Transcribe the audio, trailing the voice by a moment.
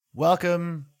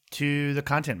Welcome to the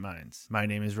Content Mines. My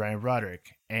name is Ryan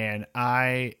Broderick, and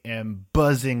I am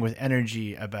buzzing with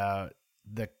energy about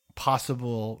the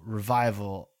possible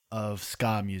revival of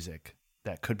ska music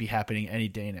that could be happening any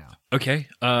day now. Okay.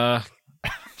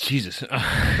 Jesus.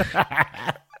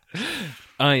 I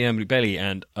am Luke Bailey,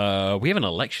 and we have an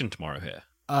election tomorrow here.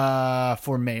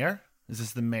 For mayor? Is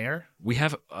this the mayor? We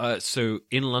have so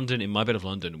in London, in my bit of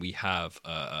London, we have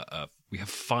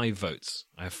 5 votes.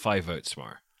 I have 5 votes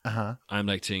tomorrow. Uh-huh. I'm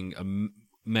electing a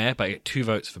mayor, but I get 2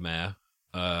 votes for mayor.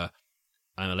 I'm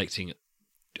electing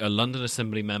a London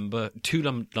Assembly member, 2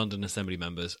 London Assembly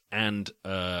members, and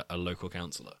a local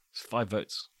councillor. It's 5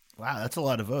 votes. Wow, that's a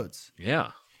lot of votes.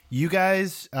 Yeah. You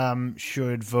guys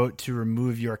should vote to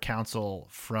remove your council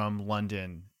from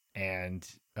London and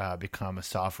become a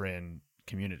sovereign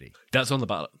community. That's on the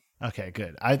ballot. Okay,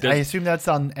 good. I assume that's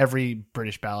on every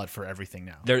British ballot for everything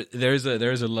now. There is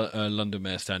a London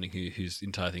mayor standing whose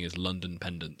entire thing is London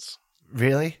pendants.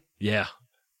 Really? Yeah.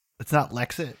 It's not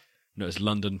Lexit? No, it's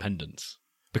London pendants.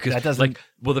 Because that doesn't...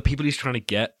 the people he's trying to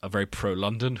get are very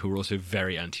pro-London, who are also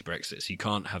very anti-Brexit. So you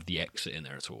can't have the exit in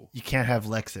there at all. You can't have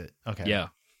Lexit. Okay. Yeah.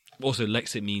 Also,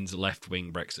 Lexit means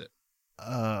left-wing Brexit.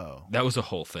 Oh. That was a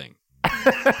whole thing.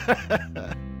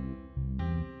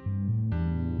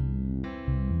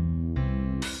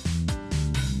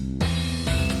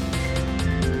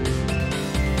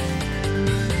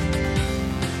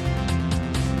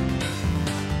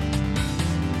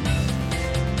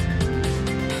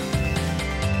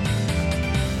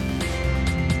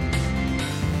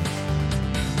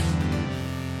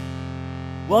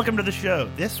 Welcome to the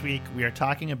show. This week we are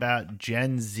talking about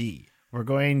Gen Z. We're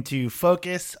going to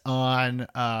focus on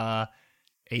an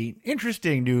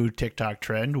interesting new TikTok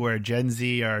trend where Gen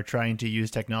Z are trying to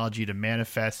use technology to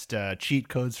manifest cheat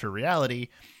codes for reality.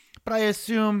 But I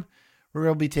assume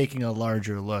we'll be taking a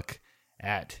larger look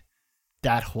at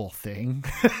that whole thing.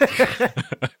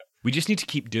 We just need to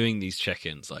keep doing these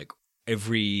check-ins like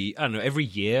every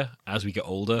year as we get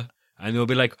older. And they'll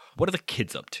be like, what are the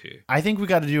kids up to? I think we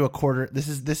got to do a quarter. This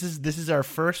is our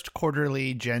first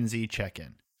quarterly Gen Z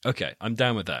check-in. Okay, I'm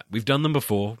down with that. We've done them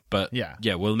before, but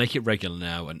yeah, we'll make it regular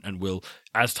now, and we'll,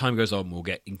 as time goes on, we'll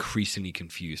get increasingly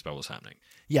confused by what's happening.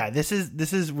 Yeah, this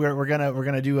is where we're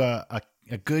gonna do a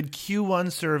good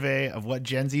Q1 survey of what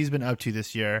Gen Z's been up to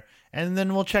this year, and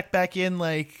then we'll check back in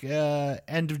like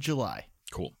end of July.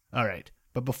 Cool. All right,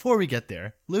 but before we get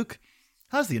there, Luke,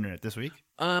 how's the internet this week?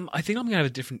 I think I'm going to have a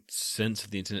different sense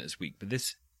of the internet this week, but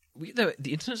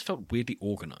the internet's felt weirdly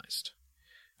organized.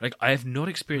 Like, I have not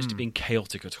experienced it being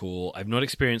chaotic at all. I've not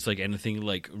experienced, like, anything,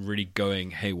 like, really going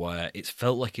haywire. It's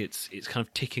felt like it's kind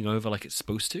of ticking over like it's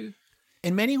supposed to.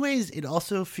 In many ways, it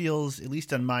also feels, at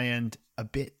least on my end, a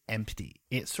bit empty.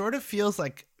 It sort of feels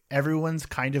like everyone's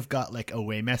kind of got like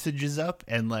away messages up,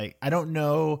 and like I don't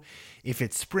know if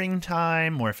it's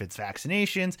springtime or if it's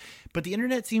vaccinations, but the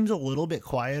internet seems a little bit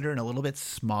quieter and a little bit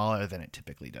smaller than it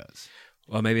typically does.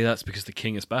 Well, maybe that's because the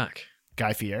king is back.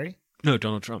 Guy Fieri? No,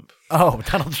 Donald Trump. Oh,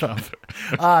 Donald Trump.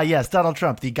 Yes, Donald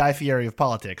Trump, the Guy Fieri of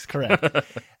politics. Correct.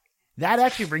 That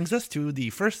actually brings us to the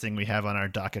first thing we have on our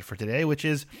docket for today, which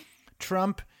is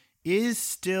Trump is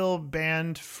still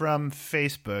banned from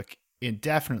Facebook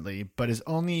indefinitely, but is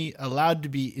only allowed to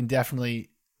be indefinitely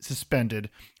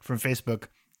suspended from Facebook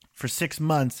for 6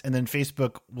 months, and then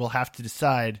Facebook will have to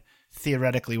decide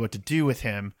theoretically what to do with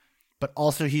him. But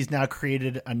also he's now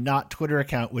created a not Twitter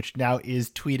account, which now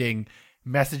is tweeting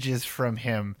messages from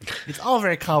him. It's all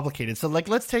very complicated. So like,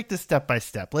 let's take this step by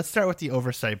step. Let's start with the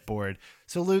oversight board.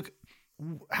 So Luke,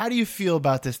 how do you feel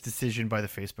about this decision by the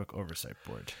Facebook oversight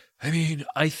board? I mean,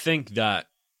 I think that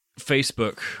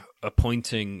Facebook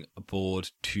appointing a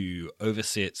board to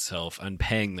oversee itself and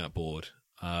paying that board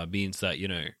means that, you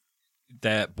know,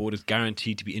 their board is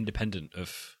guaranteed to be independent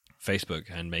of Facebook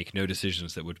and make no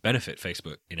decisions that would benefit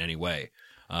Facebook in any way.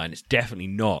 And it's definitely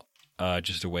not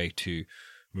just a way to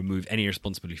remove any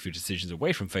responsibility for decisions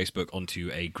away from Facebook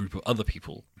onto a group of other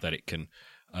people that it can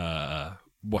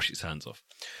wash its hands of.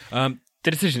 The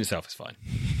decision itself is fine.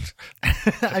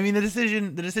 I mean, the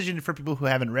decision for people who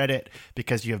haven't read it,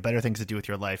 because you have better things to do with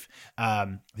your life,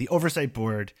 the oversight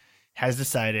board has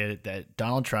decided that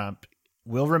Donald Trump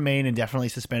will remain indefinitely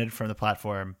suspended from the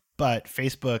platform, but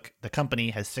Facebook, the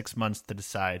company, has 6 months to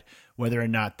decide whether or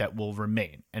not that will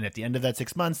remain. And at the end of that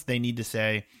 6 months, they need to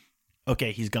say,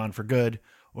 okay, he's gone for good,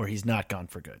 or he's not gone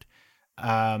for good.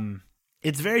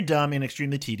 It's very dumb and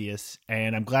extremely tedious,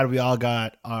 and I'm glad we all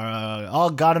got in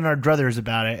our druthers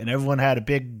about it, and everyone had a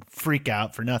big freak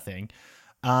out for nothing.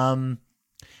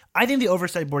 I think the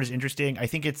oversight board is interesting. I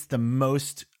think it's the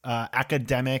most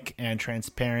academic and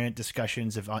transparent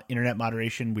discussions of internet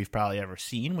moderation we've probably ever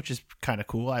seen, which is kind of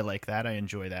cool. I like that. I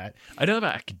enjoy that. I don't know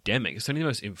about academic. It's only the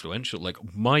most influential. Like,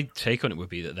 my take on it would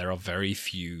be that there are very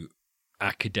few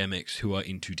academics who are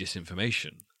into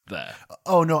disinformation there.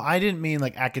 Oh, no, I didn't mean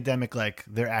like academic, like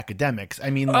they're academics. I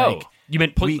mean, like, you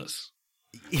meant pointless.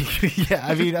 Yeah,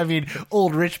 I mean,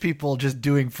 old rich people just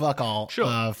doing fuck all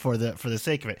for the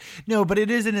sake of it. No, but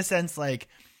it is in a sense like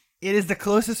it is the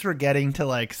closest we're getting to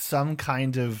like some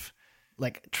kind of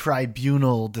like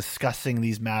tribunal discussing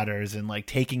these matters and like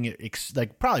taking it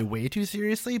like probably way too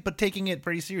seriously, but taking it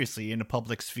pretty seriously in a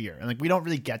public sphere. And like we don't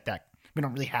really get that. We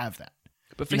don't really have that.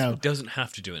 But Facebook doesn't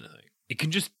have to do anything. It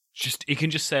can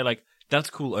just say like, that's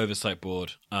cool, oversight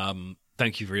board.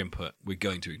 Thank you for your input. We're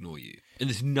going to ignore you. And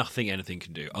there's nothing anything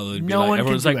can do other than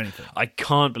everyone's like, anything. I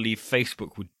can't believe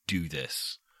Facebook would do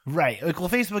this. Right. Like, well,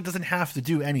 Facebook doesn't have to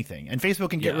do anything, and Facebook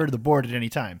can get rid of the board at any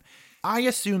time. I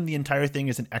assume the entire thing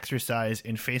is an exercise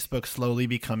in Facebook slowly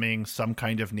becoming some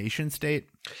kind of nation state.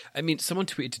 I mean, someone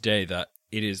tweeted today that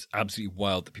it is absolutely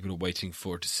wild that people are waiting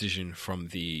for a decision from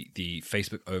the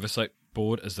Facebook oversight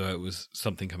board as though it was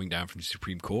something coming down from the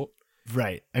Supreme Court.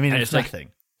 Right. I mean, it's nothing.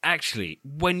 Like, actually,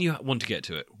 when you want to get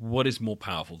to it, what is more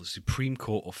powerful, the Supreme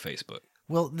Court or Facebook?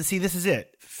 Well, see, this is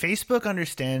it. Facebook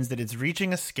understands that it's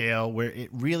reaching a scale where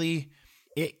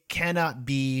it cannot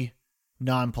be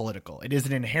non-political. It is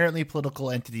an inherently political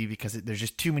entity because there's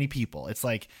just too many people. It's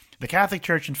like the Catholic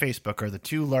Church and Facebook are the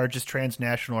two largest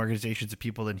transnational organizations of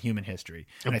people in human history.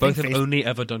 And both have only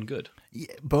ever done good.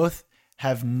 Both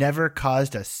have never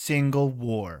caused a single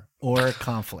war or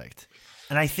conflict.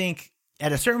 And I think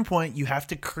at a certain point, you have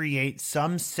to create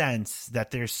some sense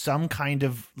that there's some kind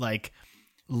of like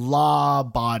law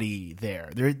body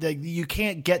there. You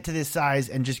can't get to this size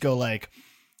and just go like,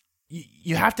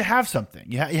 you have to have something.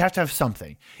 You have to have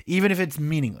something, even if it's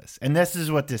meaningless. And this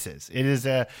is what this is.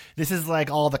 This is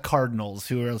like all the cardinals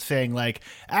who are saying like,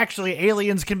 actually,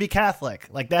 aliens can be Catholic.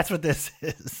 Like that's what this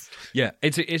is. Yeah,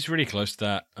 it's really close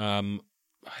to that.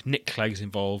 Nick Clegg's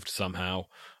involved somehow.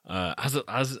 As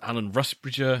Alan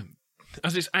Rusbridger.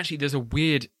 As it's actually, there's a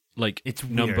weird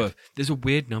number. There's a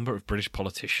weird number of British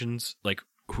politicians like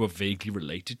who are vaguely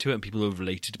related to it, and people who are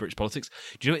related to British politics.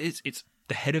 Do you know it's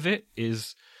the head of it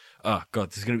is? Oh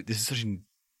God, this is such an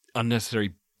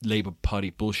unnecessary Labour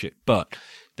Party bullshit. But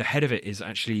the head of it is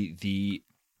actually the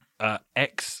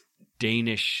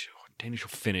ex-Danish or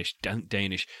Finnish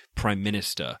Danish Prime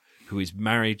Minister who is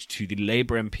married to the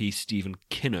Labour MP Stephen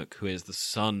Kinnock, who is the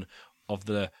son of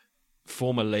the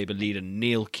former Labour leader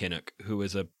Neil Kinnock, who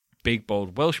is a big,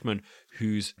 bold Welshman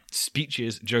whose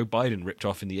speeches Joe Biden ripped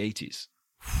off in the 80s.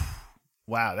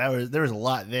 Wow, there was a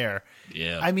lot there.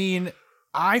 Yeah. I mean,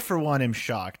 I, for one, am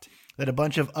shocked that a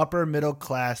bunch of upper middle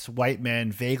class white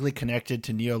men vaguely connected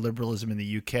to neoliberalism in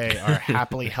the UK are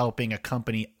happily helping a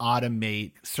company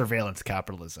automate surveillance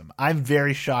capitalism. I'm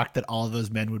very shocked that all of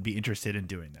those men would be interested in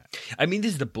doing that. I mean,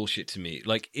 this is the bullshit to me.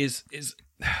 Like, is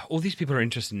all these people are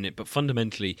interested in it, but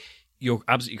fundamentally, you're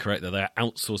absolutely correct that they're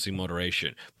outsourcing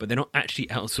moderation, but they're not actually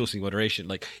outsourcing moderation.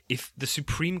 Like, if the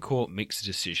Supreme Court makes a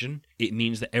decision, it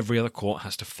means that every other court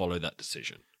has to follow that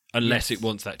decision. Unless it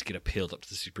wants that to get appealed up to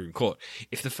the Supreme Court.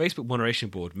 If the Facebook Moderation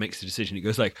Board makes a decision, it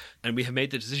goes like, and we have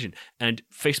made the decision, and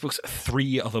Facebook's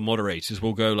 3 other moderators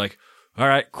will go like, all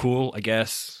right, cool, I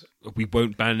guess. We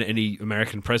won't ban any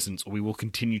American presidents, or we will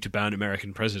continue to ban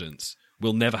American presidents.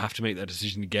 We'll never have to make that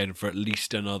decision again for at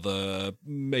least another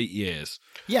 8 years.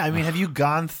 Yeah, I mean, have you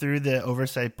gone through the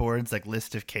oversight board's like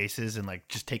list of cases and like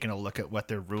just taken a look at what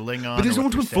they're ruling on? But there's no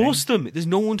one to enforce them. There's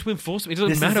no one to enforce them. It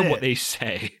doesn't matter what they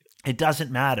say. It doesn't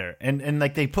matter. And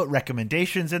like they put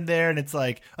recommendations in there and it's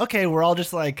like, okay, we're all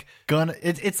just like gonna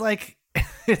it's like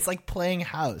it's like playing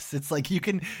house. It's like you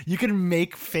can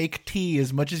make fake tea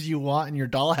as much as you want in your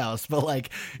dollhouse, but like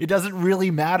it doesn't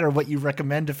really matter what you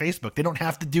recommend to Facebook. They don't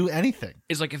have to do anything.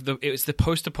 It's like if it's the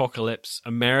post-apocalypse,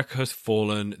 America has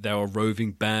fallen, there are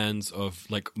roving bands of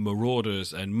like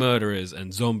marauders and murderers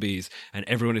and zombies, and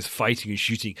everyone is fighting and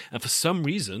shooting. And for some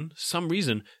reason,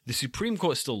 the Supreme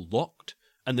Court is still locked.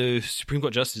 And the Supreme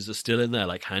Court justices are still in there,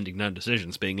 like, handing down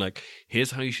decisions, being like,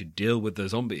 here's how you should deal with the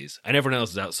zombies. And everyone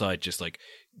else is outside just, like,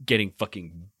 getting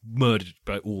fucking murdered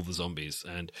by all the zombies.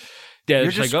 And you're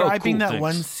describing that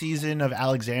one season of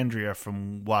Alexandria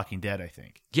from Walking Dead, I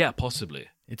think. Yeah, possibly.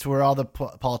 It's where all the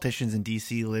politicians in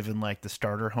D.C. live in, like, the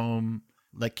starter home,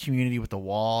 like, community with the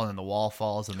wall, and the wall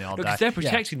falls, and they all die. Because they're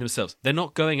protecting themselves. They're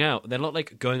not going out. They're not,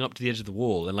 like, going up to the edge of the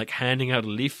wall and, like, handing out a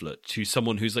leaflet to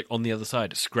someone who's, like, on the other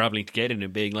side, scrabbling to get in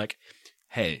and being like,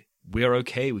 hey, we're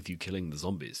okay with you killing the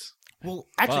zombies. Well,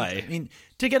 actually, Bye. I mean,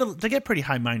 to get pretty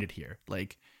high-minded here,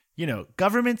 like,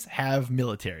 governments have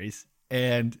militaries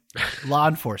and law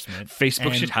enforcement.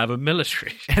 Facebook should have a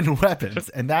military. And weapons,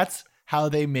 and that's how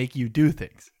they make you do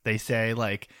things. They say,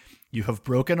 like, you have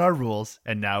broken our rules,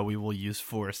 and now we will use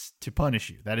force to punish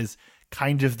you. That is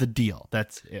kind of the deal.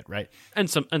 That's it, right? And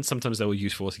sometimes they will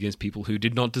use force against people who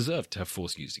did not deserve to have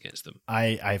force used against them.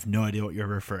 I have no idea what you're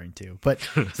referring to. But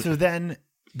so then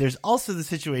there's also the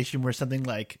situation where something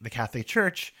like the Catholic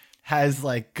Church has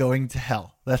like going to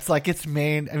hell. That's like its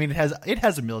main. I mean, it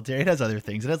has a military, it has other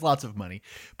things, it has lots of money.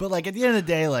 But like at the end of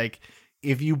the day, like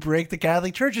if you break the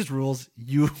Catholic Church's rules,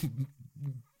 you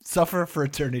suffer for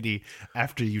eternity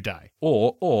after you die.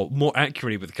 Or more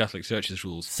accurately with the Catholic Church's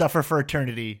rules, Suffer for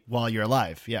eternity while you're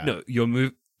alive. Yeah. no, you're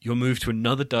moved to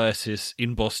another diocese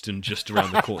in Boston just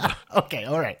around the corner. Okay.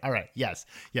 All right. Yes.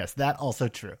 That also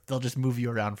true. They'll just move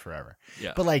you around forever.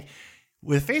 Yeah. But like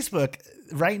with Facebook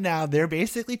right now, they're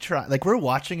basically we're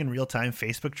watching in real time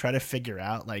Facebook try to figure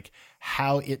out like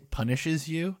how it punishes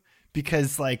you,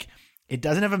 because like it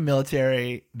doesn't have a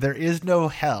military. There is no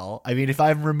hell. I mean, if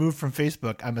I'm removed from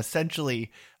Facebook, I'm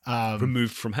essentially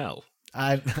Removed from hell.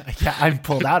 I'm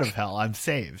pulled out of hell. I'm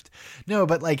saved. No,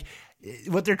 but like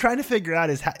what they're trying to figure out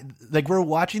is how, like we're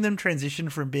watching them transition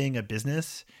from being a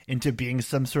business into being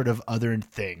some sort of other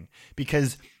thing,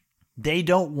 because they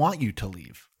don't want you to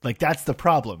leave. Like that's the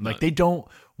problem. Like they don't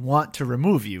want to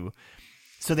remove you.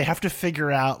 So they have to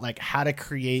figure out like how to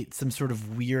create some sort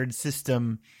of weird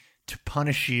system to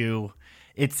punish you.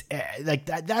 It's like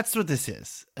that's what this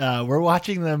is. We're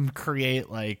watching them create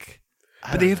like,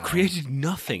 but they have created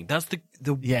nothing. That's the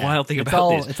wild thing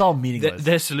about this. It's all meaningless.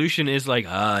 Their solution is like,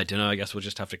 I don't know, I guess we'll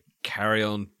just have to carry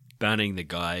on banning the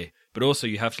guy. But also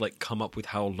you have to like come up with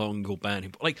how long you'll ban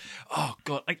him. Like, oh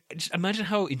God, like just imagine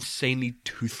how insanely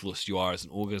toothless you are as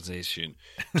an organization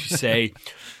to say,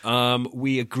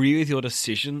 we agree with your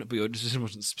decision, but your decision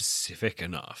wasn't specific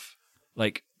enough.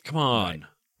 Like, come on. Right.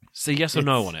 Say yes or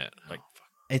no on it. Like,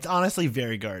 it's honestly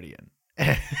very Guardian.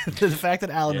 The fact that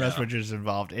Alan Rusbridger is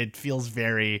involved, it feels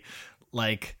very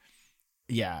like,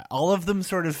 all of them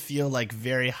sort of feel like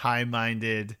very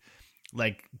high-minded,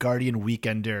 like Guardian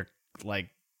Weekender,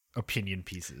 like opinion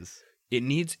pieces. It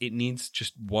needs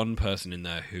just one person in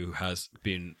there who has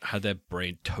had their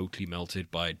brain totally melted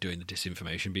by doing the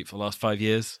disinformation beat for the last 5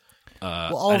 years.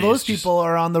 Well, all those people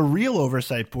are on the real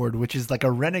oversight board, which is like a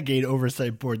renegade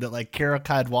oversight board that like Kara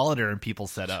Cadwallader and people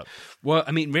set up. Well,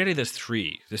 I mean, really, there's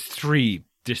three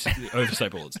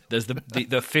oversight boards. There's the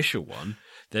official one.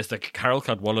 There's the Carol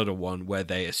Cadwallader one where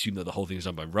they assume that the whole thing is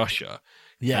done by Russia.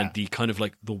 Yeah. And the kind of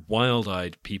like the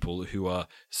wild-eyed people who are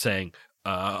saying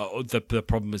the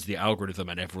problem is the algorithm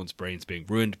and everyone's brain's being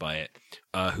ruined by it,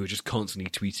 who are just constantly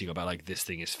tweeting about like this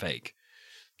thing is fake.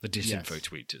 The disinfo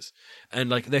tweeters. And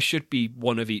like there should be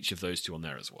one of each of those two on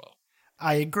there as well.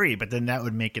 I agree, but then that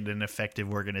would make it an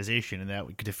effective organization, and that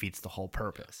defeats the whole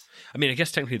purpose. I mean, I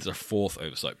guess technically there's a fourth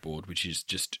oversight board, which is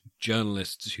just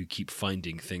journalists who keep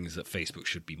finding things that Facebook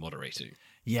should be moderating.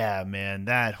 Yeah, man,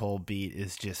 that whole beat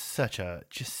is just such a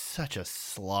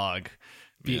slog.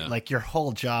 Like your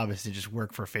whole job is to just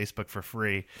work for Facebook for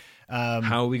free.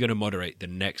 How are we going to moderate the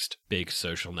next big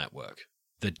social network?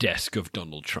 The desk of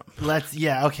Donald Trump. So let's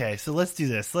do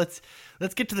this. Let's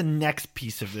get to the next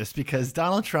piece of this, because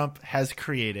Donald Trump has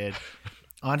created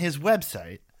on his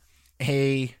website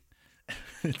it's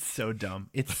so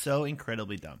dumb. It's so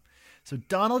incredibly dumb. So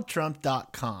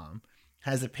DonaldTrump.com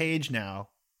has a page now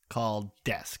called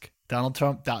Desk.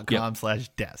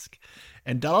 DonaldTrump.com/desk.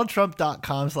 And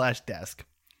DonaldTrump.com/desk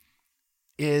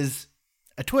is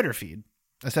a Twitter feed,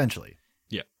 essentially.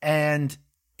 Yeah. And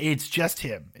it's just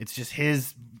him. It's just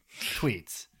his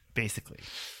tweets, basically.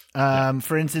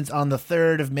 For instance, on the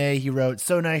 3rd of May, he wrote,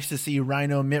 "So nice to see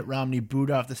Rhino Mitt Romney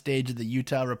booed off the stage of the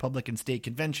Utah Republican State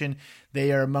Convention.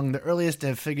 They are among the earliest to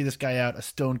have figured this guy out, a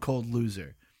stone-cold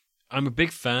loser." I'm a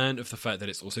big fan of the fact that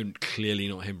it's also clearly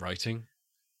not him writing.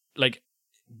 Like,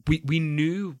 we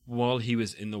knew while he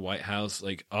was in the White House,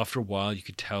 like, after a while, you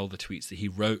could tell the tweets that he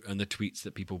wrote and the tweets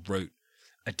that people wrote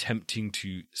attempting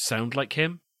to sound like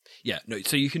him. Yeah, no.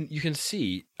 So you can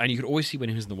see, and you could always see when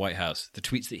he was in the White House, the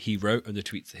tweets that he wrote and the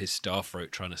tweets that his staff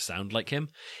wrote trying to sound like him.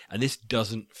 And this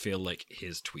doesn't feel like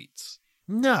his tweets.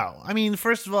 No, I mean,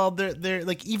 first of all, they're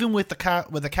like, even with the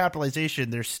capitalization,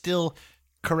 they're still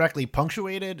correctly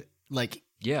punctuated. Like,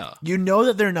 yeah, you know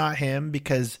that they're not him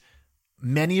because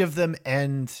many of them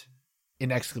end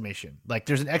in exclamation. Like,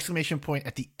 there's an exclamation point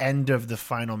at the end of the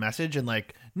final message, and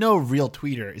like, no real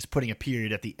tweeter is putting a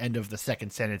period at the end of the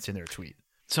second sentence in their tweet.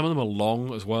 Some of them are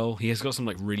long as well. He has got some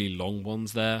like really long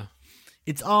ones there.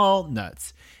 It's all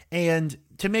nuts. And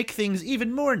to make things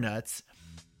even more nuts,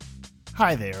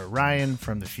 hi there, Ryan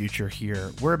from the future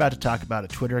here. We're about to talk about a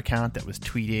Twitter account that was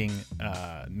tweeting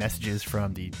messages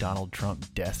from the Donald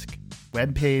Trump desk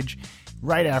webpage.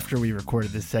 Right after we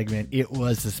recorded this segment, it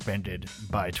was suspended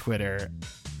by Twitter.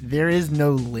 There is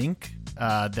no link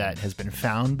that has been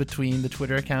found between the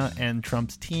Twitter account and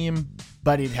Trump's team,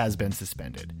 but it has been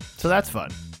suspended. So that's fun.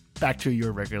 Back to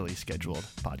your regularly scheduled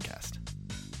podcast.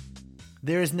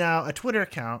 There is now a Twitter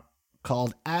account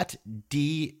called @DJTDesk,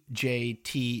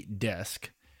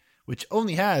 which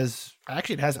only has,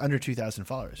 actually it has under 2,000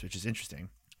 followers, which is interesting.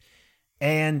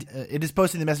 And it is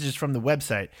posting the messages from the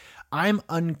website. I'm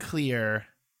unclear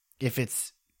if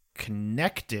it's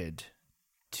connected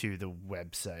to the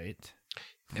website.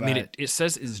 I mean, it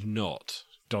says it's not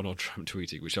Donald Trump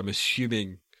tweeting, which I'm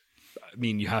assuming, I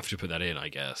mean, you have to put that in, I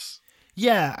guess.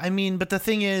 Yeah, I mean, but the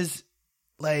thing is,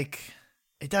 like,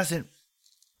 it doesn't,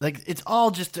 like, it's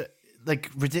all just,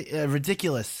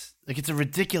 ridiculous. Like, it's a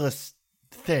ridiculous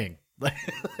thing.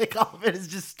 Like, all of it is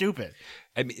just stupid.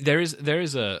 I mean, there is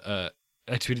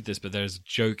I tweeted this, but there's a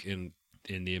joke in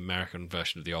the American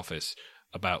version of The Office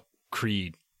about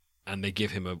Creed, and they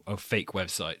give him a fake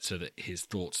website so that his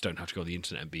thoughts don't have to go on the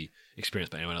internet and be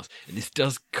experienced by anyone else. And this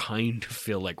does kind of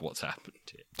feel like what's happened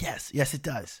here. Yes, it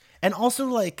does. And also,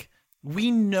 like,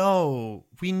 we know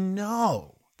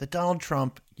that Donald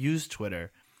Trump used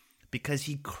Twitter because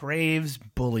he craves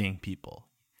bullying people.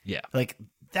 Yeah. Like,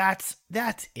 that's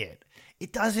it.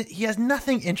 He has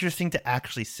nothing interesting to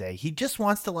actually say. He just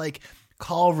wants to, like,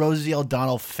 call Rosie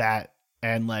O'Donnell fat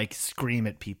and, like, scream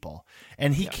at people.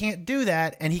 And he can't do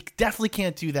that, and he definitely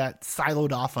can't do that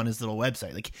siloed off on his little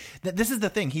website. Like, this is the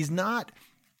thing. He's not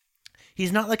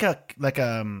like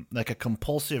a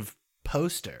compulsive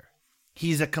poster.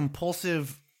 He's a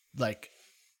compulsive, like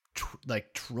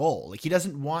troll. Like, he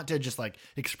doesn't want to just, like,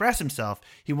 express himself.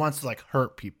 He wants to, like,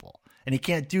 hurt people. And he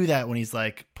can't do that when he's,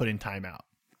 like, put in timeout.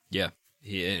 Yeah.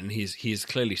 He's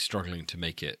clearly struggling to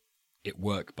make it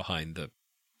work behind the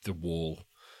wall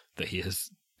that he has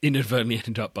inadvertently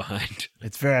ended up behind.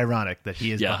 It's very ironic that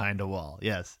he is behind a wall.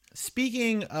 Yes.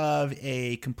 Speaking of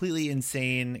a completely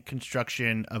insane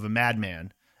construction of a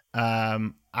madman,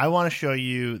 I want to show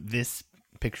you this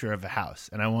picture of a house,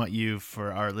 and I want you,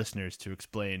 for our listeners, to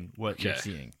explain what you're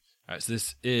seeing. All right, so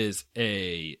this is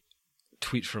a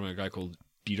tweet from a guy called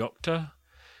D Doctor.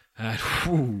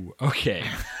 Okay.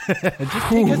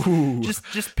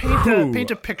 just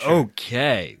paint a picture.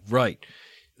 Okay, right.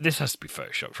 This has to be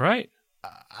photoshopped, right?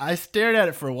 I stared at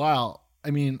it for a while. I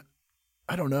mean,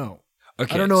 I don't know.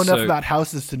 Okay, I don't know enough about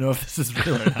houses to know if this is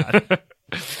real or not.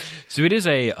 So it is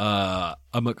a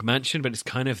McMansion, but it's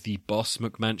kind of the boss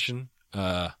McMansion.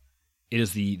 It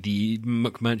is the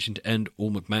McMansion to end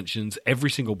all McMansions. Every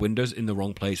single window's in the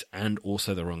wrong place and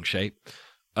also the wrong shape.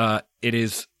 It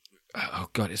is, oh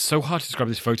god, it's so hard to describe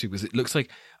this photo because it looks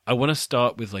like, I want to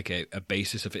start with like a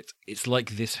basis of it. It's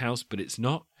like this house, but it's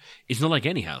not like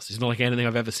any house. It's not like anything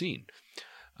I've ever seen.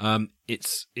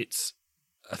 It's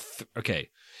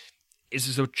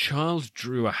as though a child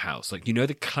drew a house, like, you know,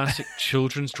 the classic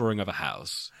children's drawing of a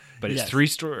house, but it's three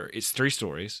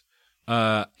stories,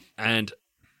 and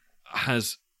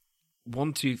has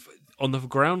on the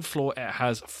ground floor. It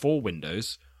has 4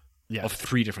 windows of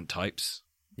 3 different types.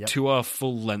 Yep. 2 are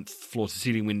full length floor to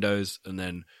ceiling windows, and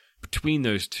then between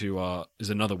those 2 is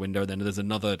another window. Then there's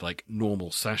another, like,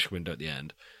 normal sash window at the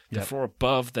end. The floor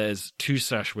above, there's 2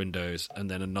 sash windows, and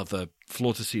then another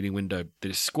floor to ceiling window that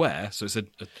is square. So it's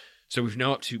so we're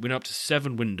now up to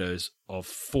 7 windows of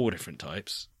 4 different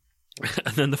types,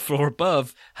 and then the floor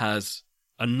above has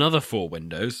another 4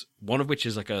 windows. One of which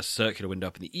is like a circular window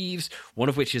up in the eaves. One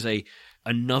of which is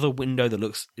another window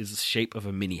that is the shape of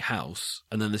a mini house,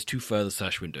 and then there's 2 further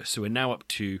sash windows. So we're now up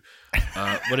to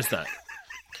what is that?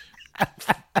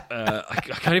 I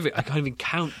can't even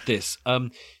count this.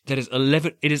 That is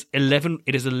 11. It is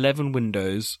 11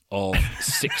 windows of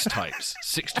 6 types,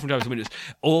 6 different types of windows,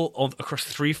 all across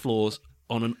 3 floors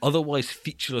on an otherwise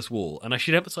featureless wall. And I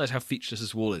should emphasize how featureless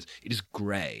this wall is. It is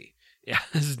grey. Yeah,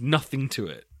 there's nothing to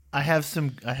it. I have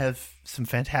some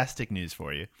fantastic news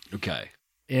for you. Okay.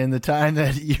 In the time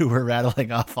that you were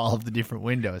rattling off all of the different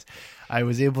windows, I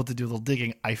was able to do a little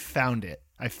digging. I found it.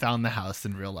 I found the house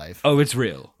in real life. Oh, it's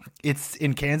real. It's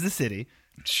in Kansas City.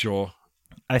 Sure.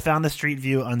 I found the street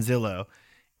view on Zillow.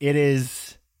 It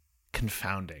is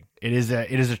confounding. It is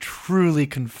a truly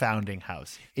confounding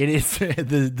house. It is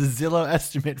the Zillow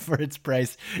estimate for its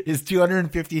price is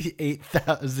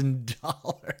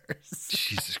 $258,000.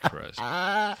 Jesus Christ.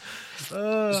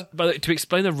 But to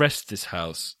explain the rest of this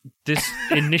house, this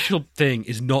initial thing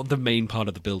is not the main part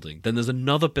of the building. Then there's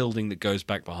another building that goes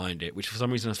back behind it, which for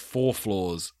some reason has 4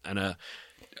 floors and a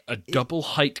double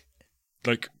height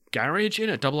like garage in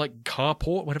a double like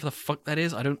carport, whatever the fuck that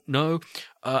is. I don't know.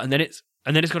 And then it's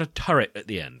got a turret at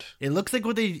the end. It looks like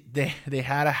what they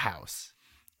had a house,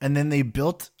 and then they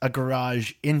built a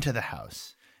garage into the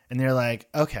house, and they're like,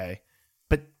 okay,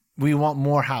 but we want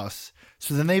more house.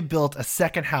 So then they built a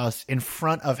second house in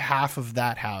front of half of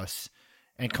that house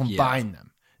and combined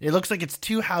them. It looks like it's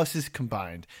 2 houses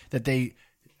combined that they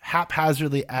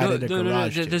haphazardly added a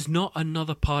garage to. There's not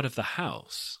another part of the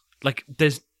house. Like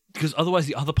because otherwise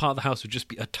the other part of the house would just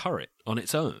be a turret on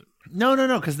its own. No,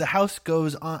 because the house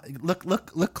goes on.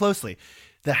 Look closely.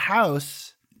 The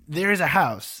house, there is a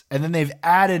house, and then they've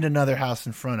added another house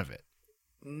in front of it.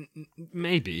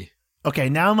 Maybe. Okay,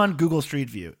 now I'm on Google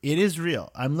Street View. It is real.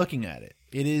 I'm looking at it.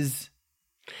 It is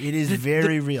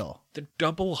very real. The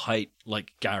double height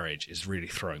like garage is really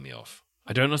throwing me off.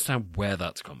 I don't understand where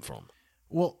that's come from.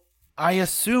 Well, I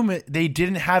assume they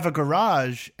didn't have a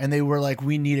garage, and they were like,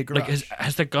 "We need a garage." Like,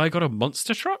 has the guy got a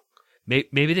monster truck?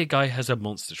 Maybe the guy has a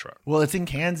monster truck. Well, it's in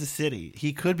Kansas City.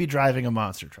 He could be driving a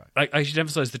monster truck. I should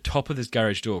emphasize the top of this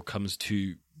garage door comes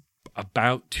to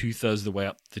about 2/3 of the way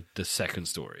up the second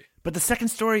story. But the second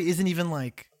story isn't even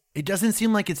like, it doesn't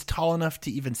seem like it's tall enough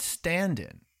to even stand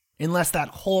in, unless that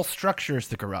whole structure is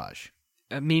the garage.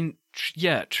 I mean,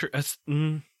 yeah,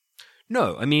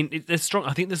 no, I mean, there's strong.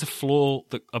 I think there's a floor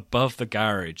above the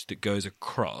garage that goes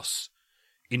across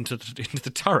into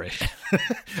the turret.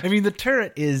 I mean, the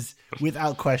turret is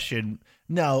without question.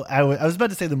 No, I was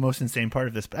about to say the most insane part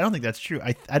of this, but I don't think that's true.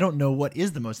 I don't know what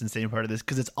is the most insane part of this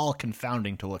because it's all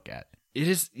confounding to look at. It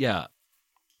is, yeah.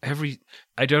 I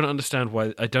don't understand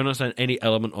why. I don't understand any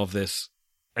element of this,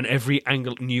 and every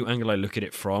new angle I look at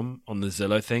it from on the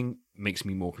Zillow thing makes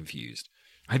me more confused.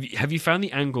 Have you found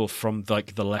the angle from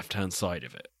like the left hand side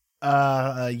of it?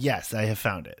 Yes, I have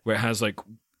found it. Where it has like,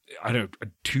 I don't know,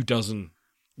 24.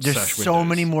 There's so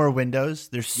many more windows.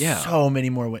 There's so many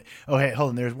more windows. Oh, hey,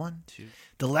 hold on. There's 1, 2.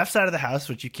 The left side of the house,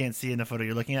 which you can't see in the photo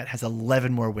you're looking at, has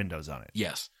 11 more windows on it.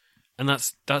 Yes, and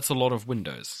that's a lot of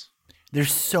windows.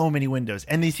 There's so many windows,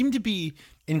 and they seem to be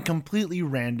in completely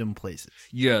random places.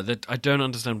 Yeah, I don't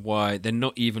understand why they're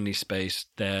not evenly spaced.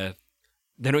 They're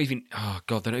not even. Oh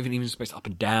god, they're not even spaced up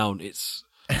and down. It's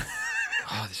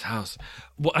this house.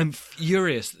 Well, I'm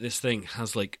furious that this thing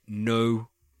has like no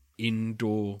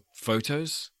indoor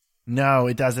photos. No,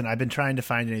 it doesn't. I've been trying to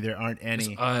find any. There aren't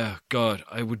any. Oh god,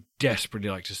 I would desperately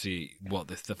like to see what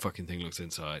the fucking thing looks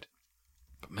inside.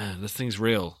 But man, this thing's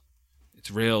real. It's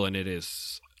real, and it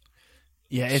is.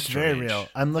 Yeah, it's strange. very real.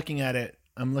 I'm looking at it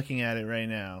right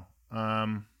now.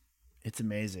 It's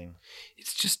amazing.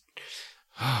 It's just,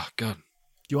 oh god.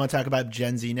 Do you want to talk about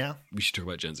Gen Z now? We should talk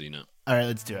about Gen Z now. All right,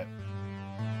 let's do it.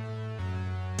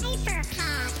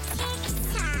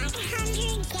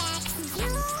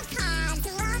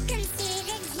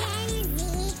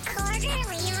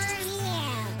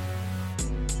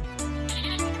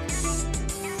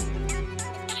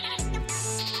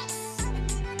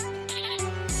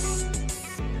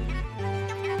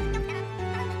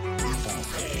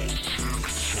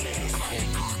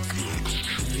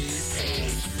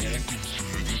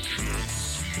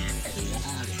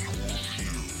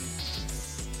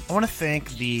 I want to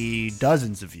thank the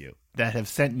dozens of you that have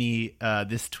sent me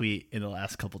this tweet in the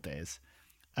last couple days.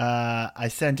 I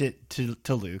sent it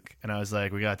to Luke, and I was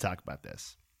like, we got to talk about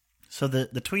this. So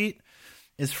the tweet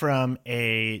is from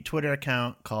a Twitter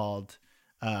account called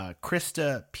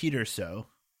Krista Peterso,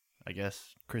 I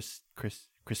guess.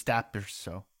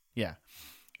 Christaperso. Yeah.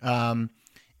 And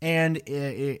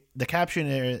the caption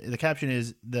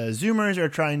is, the Zoomers are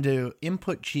trying to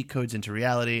input cheat codes into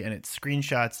reality, and it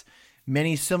screenshots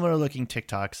many similar looking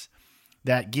TikToks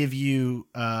that give you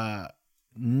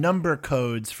number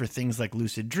codes for things like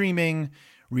lucid dreaming,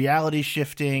 reality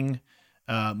shifting,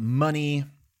 money,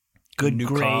 good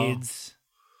grades,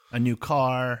 a new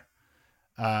car,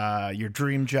 your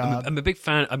dream job. I'm a big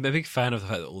fan of the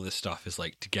fact that all this stuff is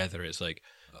like together. It's like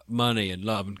money and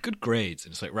love and good grades,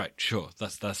 and it's like, right, sure,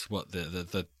 that's what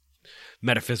the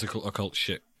metaphysical occult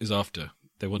shit is after.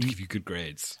 They want to give you good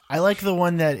grades. I like the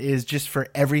one that is just for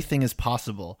everything is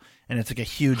possible, and it's like a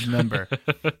huge number.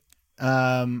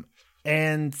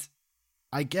 And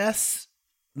I guess,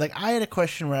 like, I had a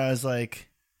question where I was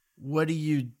like, what do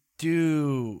you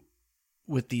do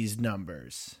with these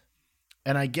numbers?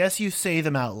 And I guess you say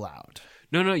them out loud.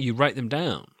 No, you write them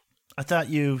down. I thought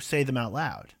you say them out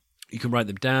loud. You can write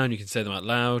them down. You can say them out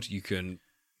loud. You can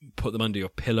put them under your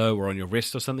pillow or on your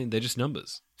wrist or something. They're just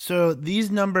numbers. So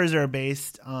these numbers are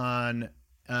based on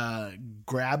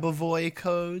Grabavoy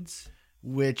codes,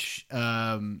 which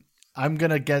I'm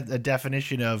going to get a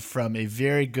definition of from a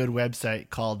very good website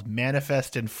called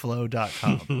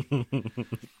manifestandflow.com.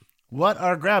 What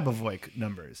are Grabavoy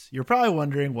numbers? You're probably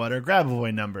wondering, what are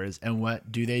Grabavoy numbers and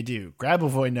what do they do?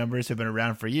 Grabavoy numbers have been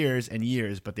around for years and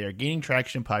years, but they are gaining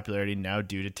traction and popularity now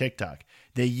due to TikTok.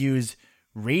 They use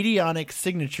radionic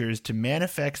signatures to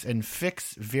manifest and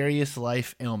fix various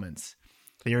life ailments.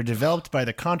 They are developed by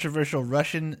the controversial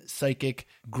Russian psychic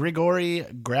Grigory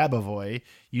Grabavoy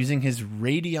using his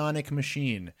radionic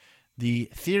machine.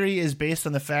 The theory is based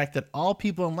on the fact that all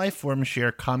people and life forms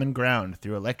share common ground.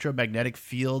 Through electromagnetic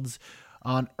fields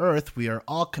on Earth, we are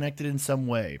all connected in some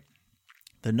way.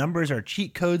 The numbers are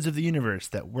cheat codes of the universe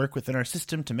that work within our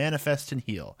system to manifest and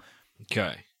heal.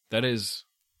 Okay. That is...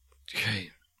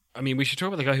 Okay. I mean, we should talk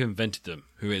about the guy who invented them,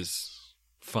 who is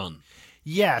fun.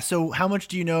 Yeah, so how much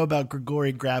do you know about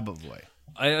Grigory Grabavoy?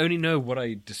 I only know what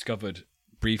I discovered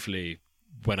briefly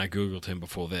when I Googled him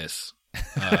before this.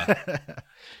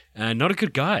 And not a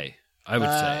good guy, I would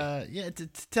say. Yeah,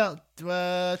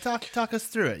 talk us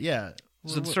through it. Yeah.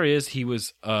 So the story is he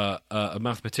was a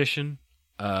mathematician.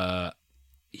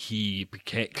 He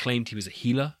claimed he was a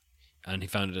healer, and he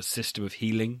founded a system of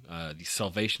healing, the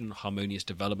salvation, harmonious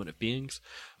development of beings.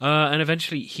 And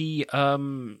eventually he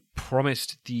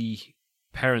promised the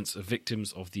parents of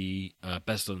victims of the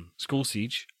Beslan school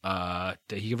siege that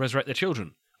he could resurrect their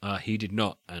children. He did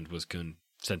not, and was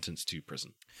sentenced to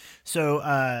prison. So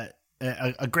a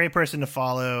great person to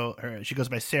follow. She goes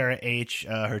by Sarah H.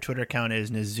 Her Twitter account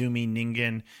is Nazumi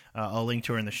Ningen. I'll link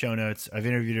to her in the show notes. I've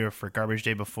interviewed her for Garbage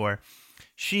Day before.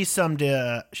 She summed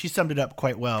it up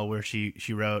quite well, where she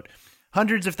wrote,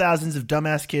 "Hundreds of thousands of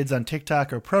dumbass kids on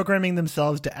TikTok are programming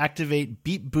themselves to activate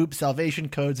beep boop salvation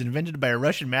codes invented by a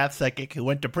Russian math psychic who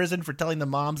went to prison for telling the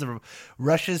moms of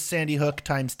Russia's Sandy Hook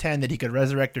times 10 that he could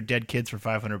resurrect their dead kids for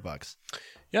 $500.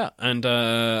 Yeah, and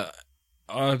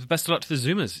best of luck to the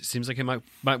Zoomers. It seems like it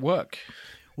might work.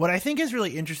 What I think is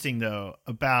really interesting, though,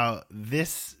 about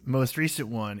this most recent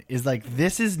one is, like,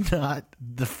 this is not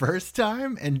the first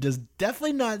time and does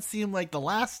definitely not seem like the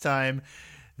last time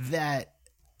that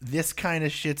this kind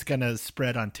of shit's going to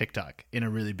spread on TikTok in a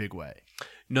really big way.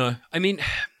 No, I mean,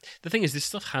 the thing is, this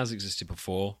stuff has existed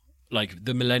before. Like,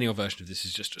 the millennial version of this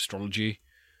is just astrology.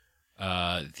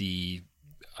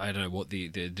 I don't know what the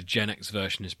Gen X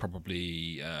version is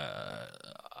probably.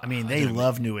 I mean, they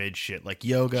love new age shit like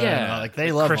yoga. Yeah, like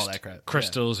they love all that crap.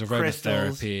 Crystals,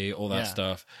 aromatherapy, all that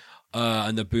stuff.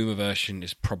 And the boomer version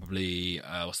is probably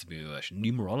what's the boomer version?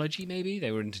 Numerology, maybe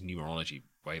they were into numerology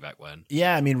way back when.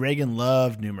 Yeah, I mean, Reagan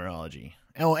loved numerology.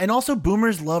 Oh, and also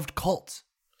boomers loved cults.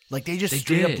 Like they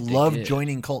straight up loved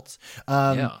joining cults.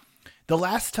 Yeah. The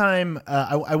last time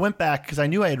I went back, because I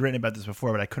knew I had written about this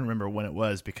before, but I couldn't remember when it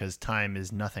was because time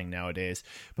is nothing nowadays.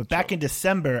 But back in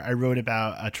December, I wrote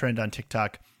about a trend on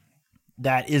TikTok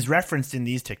that is referenced in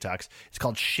these TikToks. It's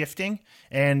called shifting.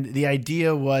 And the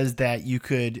idea was that you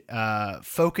could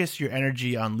focus your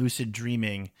energy on lucid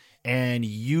dreaming and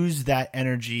use that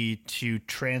energy to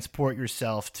transport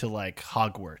yourself to like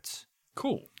Hogwarts.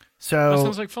 Cool. So that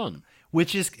sounds like fun.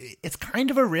 It's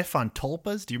kind of a riff on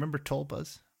tulpas. Do you remember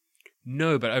tulpas?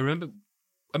 No, but I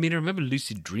remember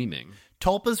lucid dreaming.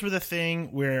 Tulpas were the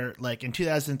thing where, like, in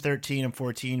 2013 and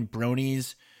 14,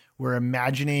 bronies were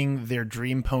imagining their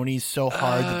dream ponies so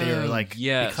hard that they were, like,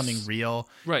 becoming real.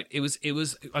 Right. It was,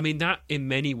 I mean, that in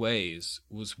many ways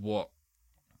was what,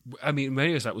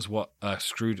 that was what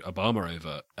screwed Obama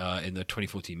over in the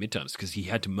 2014 midterms, because he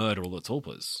had to murder all the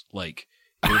tulpas. Like,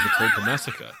 it was a tulpa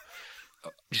massacre.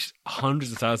 Just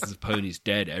hundreds of thousands of ponies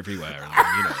dead everywhere,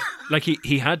 and, like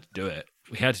he had to do it.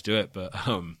 We had to do it, but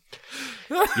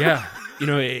yeah,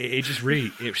 it just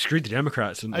really screwed the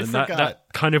Democrats, and that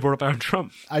kind of brought down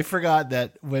Trump. I forgot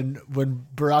that when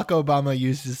Barack Obama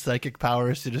used his psychic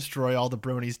powers to destroy all the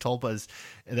bronies tulpas,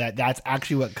 that's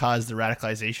actually what caused the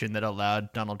radicalization that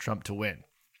allowed Donald Trump to win.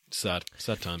 Sad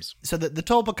times. So the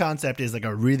tulpa concept is like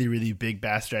a really, really big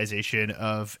bastardization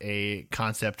of a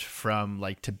concept from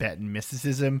like Tibetan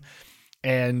mysticism.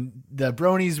 And the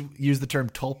bronies use the term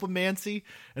tulpamancy,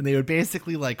 and they would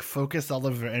basically like focus all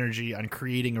of their energy on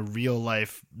creating a real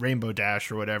life rainbow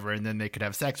dash or whatever, and then they could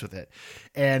have sex with it.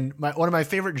 And one of my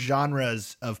favorite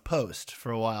genres of post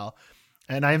for a while,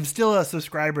 and I'm still a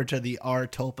subscriber to the R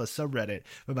Tulpa subreddit,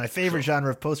 but my favorite genre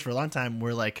of post for a long time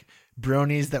were like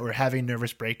bronies that were having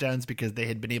nervous breakdowns because they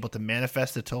had been able to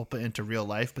manifest the tulpa into real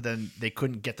life, but then they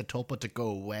couldn't get the tulpa to go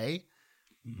away.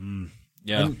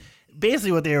 Yeah. And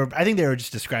basically what I think they were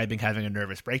just describing having a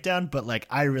nervous breakdown, but like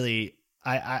I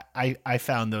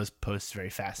found those posts very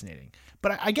fascinating.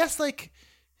 But I guess like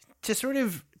to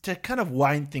kind of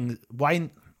widen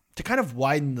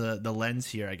the lens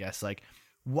here, I guess, like,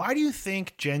 why do you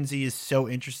think Gen Z is so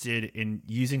interested in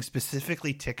using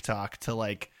specifically TikTok to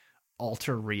like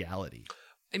alter reality?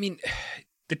 I mean,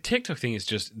 the TikTok thing is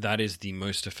just, that is the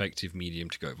most effective medium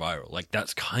to go viral. Like,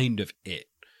 that's kind of it.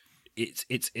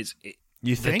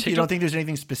 You think? You don't think there's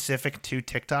anything specific to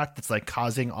TikTok that's like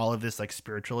causing all of this like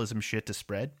spiritualism shit to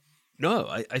spread? No,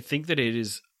 I think that it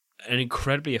is an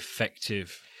incredibly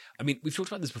effective. I mean, we've talked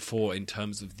about this before in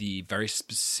terms of the very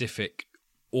specific,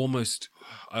 almost,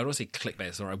 I don't want to say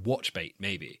clickbait, or watch bait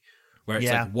maybe, where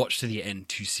it's like watch to the end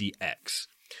to see X.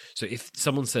 So if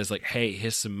someone says like, hey,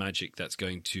 here's some magic that's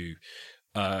going to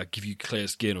give you clear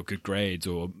skin or good grades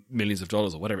or millions of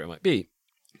dollars or whatever it might be,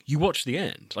 you watch the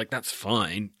end. Like, that's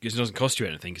fine because it doesn't cost you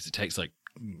anything, because it takes like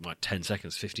 10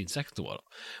 seconds, 15 seconds or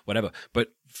whatever. But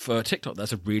for TikTok,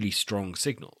 that's a really strong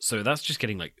signal. So that's just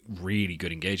getting like really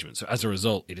good engagement. So as a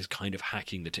result, it is kind of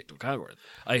hacking the TikTok algorithm.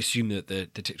 I assume that the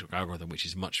TikTok algorithm, which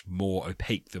is much more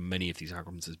opaque than many of these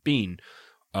algorithms has been,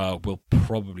 will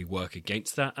probably work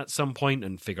against that at some point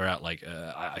and figure out like,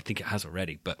 I think it has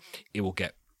already, but it will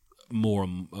get more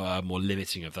and more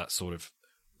limiting of that sort of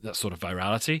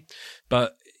virality.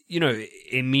 But, you know,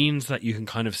 it means that you can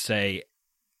kind of say,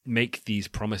 make these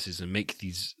promises and make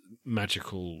these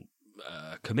magical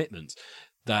commitments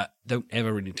that don't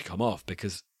ever really need to come off,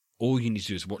 because all you need to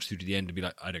do is watch through to the end and be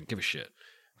like, I don't give a shit.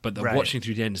 But the watching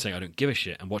through the end and saying, I don't give a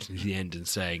shit, and watching through the end and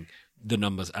saying the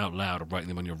numbers out loud or writing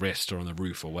them on your wrist or on the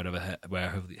roof or wherever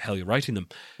the hell you're writing them,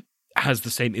 has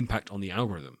the same impact on the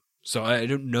algorithm. So I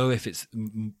don't know if it's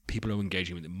people are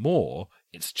engaging with it more.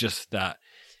 It's just that,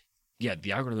 yeah,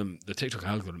 the TikTok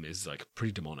algorithm is like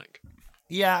pretty demonic.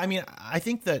 Yeah, I mean, I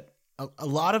think that a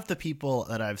lot of the people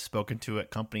that I've spoken to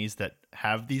at companies that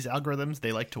have these algorithms,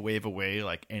 they like to wave away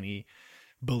like any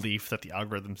belief that the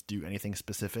algorithms do anything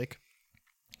specific.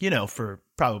 You know, for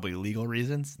probably legal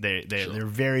reasons. They're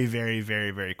very, very,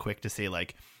 very, very quick to say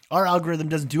like, our algorithm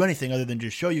doesn't do anything other than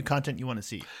just show you content you want to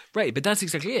see. Right, but that's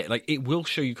exactly it. Like, it will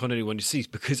show you content you want to see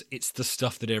because it's the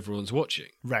stuff that everyone's watching.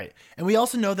 Right. And we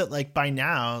also know that, like, by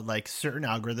now, like, certain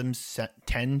algorithms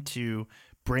tend to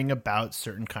bring about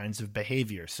certain kinds of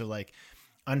behavior. So, like,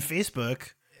 on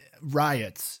Facebook,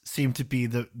 riots seem to be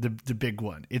the big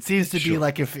one. It seems to be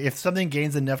like if something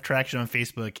gains enough traction on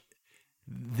Facebook,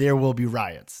 there will be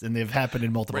riots, and they've happened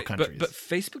in multiple countries. But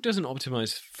Facebook doesn't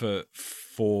optimize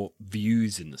for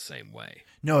views in the same way.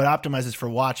 No, it optimizes for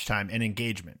watch time and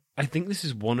engagement. I think this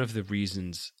is one of the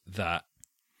reasons that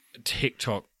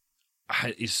TikTok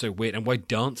is so weird, and why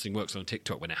dancing works on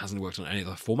TikTok when it hasn't worked on any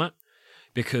other format.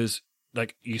 Because,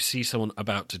 like, you see someone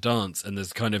about to dance, and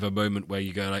there's kind of a moment where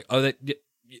you go like, oh, they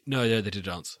did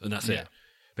dance, and that's it.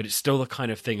 But it's still the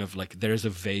kind of thing of like, there is a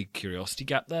vague curiosity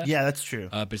gap there. Yeah, that's true.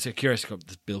 But it's a curiosity gap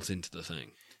that's built into the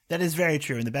thing. That is very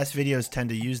true, and the best videos tend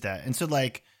to use that. And so,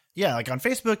 like, yeah, like on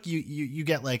Facebook, you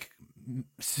get like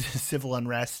civil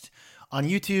unrest. On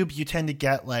YouTube, you tend to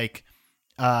get like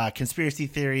conspiracy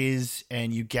theories,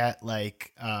 and you get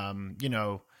like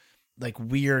like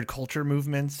weird culture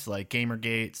movements, like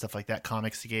Gamergate, stuff like that,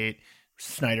 Comicsgate,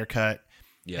 Snyder Cut.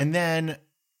 Yeah. And then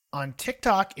on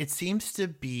TikTok, it seems to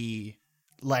be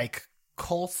like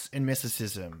cults and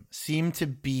mysticism seem to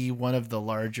be one of the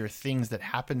larger things that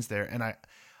happens there. And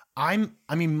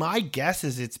I mean, my guess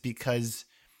is it's because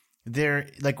they're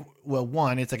like, well,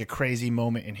 one, it's like a crazy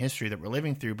moment in history that we're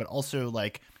living through, but also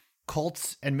like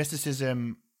cults and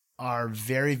mysticism are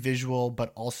very visual,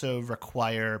 but also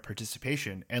require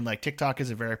participation. And like TikTok is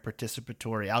a very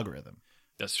participatory algorithm.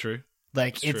 That's true.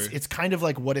 Like it's kind of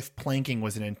like, what if planking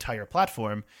was an entire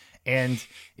platform? And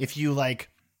if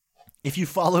you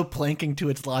follow planking to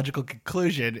its logical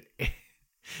conclusion,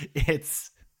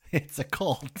 it's a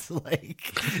cult.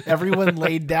 Like, everyone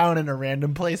laid down in a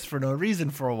random place for no reason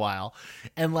for a while.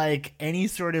 And like any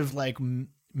sort of like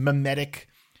mimetic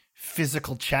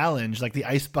physical challenge, like the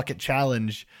ice bucket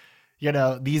challenge, you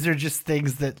know, these are just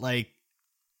things that like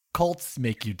cults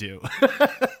make you do.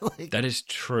 Like, that is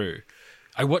true.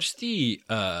 I watched the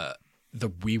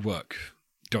WeWork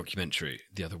documentary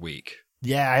the other week.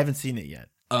 Yeah, I haven't seen it yet.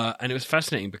 And it was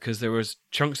fascinating because there was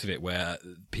chunks of it where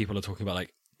people are talking about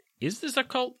like, is this a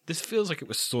cult? This feels like it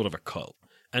was sort of a cult.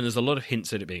 And there's a lot of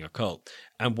hints at it being a cult.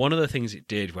 And one of the things it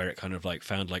did where it kind of like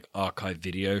found like archive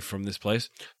video from this place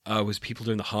was people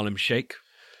doing the Harlem Shake.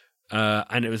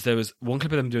 And there was one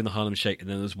clip of them doing the Harlem Shake, and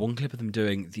then there was one clip of them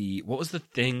doing what was the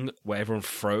thing where everyone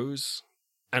froze?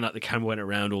 And like the camera went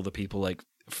around all the people like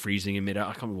freezing in midair. I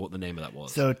can't remember what the name of that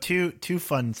was. So two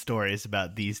fun stories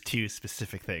about these two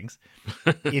specific things.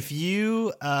 If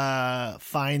you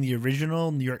find the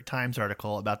original New York Times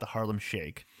article about the Harlem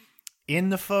Shake, in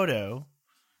the photo,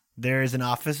 there is an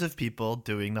office of people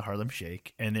doing the Harlem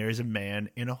Shake, and there is a man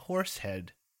in a horse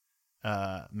head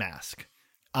mask.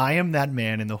 I am that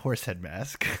man in the horse head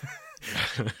mask.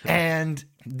 And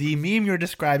the meme you're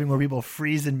describing where people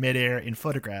freeze in midair in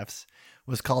photographs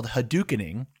was called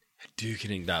Hadoukening.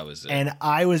 Hadoukening, that was it. And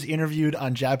I was interviewed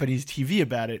on Japanese TV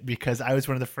about it because I was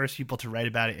one of the first people to write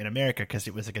about it in America because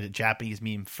it was like a Japanese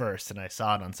meme first, and I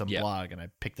saw it on some blog and I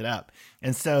picked it up.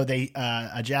 And so they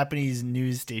a Japanese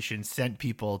news station sent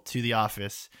people to the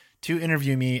office to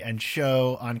interview me and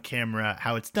show on camera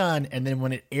how it's done. And then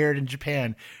when it aired in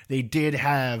Japan, they did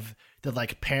have the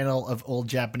like panel of old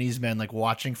Japanese men like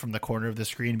watching from the corner of the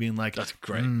screen being like, that's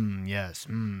great. Yes,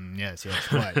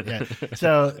 what? Yeah.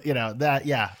 So,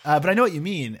 that, but I know what you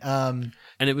mean. And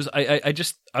it was,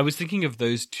 I was thinking of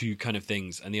those two kind of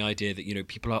things and the idea that,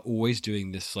 people are always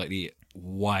doing this slightly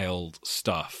wild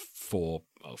stuff for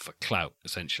clout,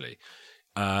 essentially.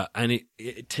 And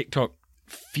TikTok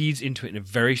feeds into it in a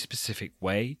very specific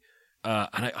way.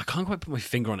 And I can't quite put my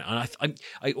finger on it. And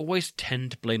I always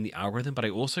tend to blame the algorithm, but I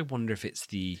also wonder if it's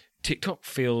the TikTok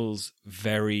feels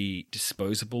very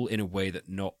disposable in a way that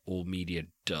not all media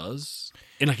does.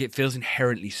 And like it feels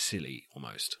inherently silly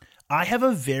almost. I have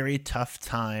a very tough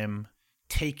time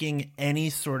taking any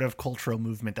sort of cultural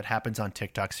movement that happens on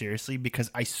TikTok seriously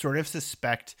because I sort of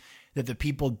suspect that the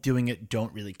people doing it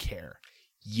don't really care.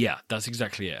 Yeah, that's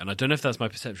exactly it. And I don't know if that's my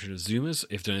perception of Zoomers,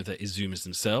 if I don't know if that is Zoomers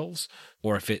themselves,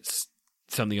 or if it's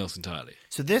something else entirely.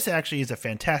 So this actually is a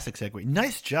fantastic segue.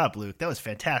 Nice job, Luke. That was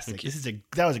fantastic.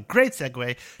 That was a great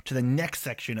segue to the next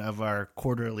section of our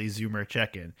quarterly Zoomer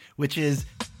check-in, which is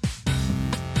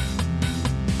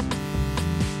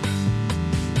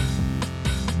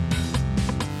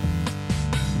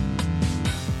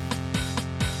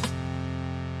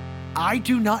I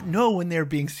do not know when they're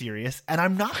being serious, and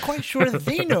I'm not quite sure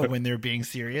they know when they're being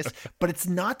serious, but it's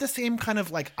not the same kind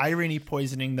of like irony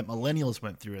poisoning that millennials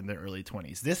went through in their early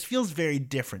 20s. This feels very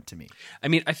different to me. I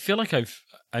mean, I feel like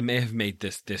I may have made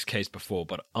this case before,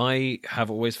 but I have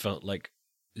always felt like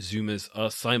Zoomers are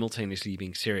simultaneously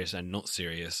being serious and not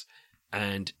serious,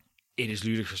 and it is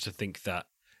ludicrous to think that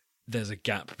there's a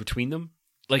gap between them.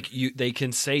 Like they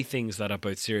can say things that are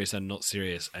both serious and not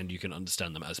serious, and you can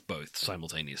understand them as both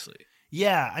simultaneously.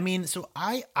 Yeah, I mean, so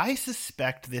I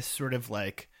suspect this sort of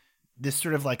like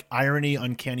irony,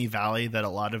 uncanny valley that a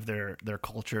lot of their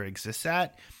culture exists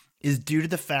at is due to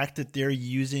the fact that they're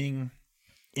using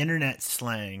internet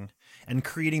slang and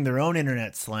creating their own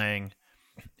internet slang,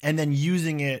 and then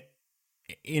using it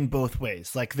in both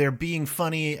ways. Like they're being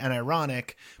funny and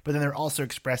ironic, but then they're also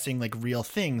expressing like real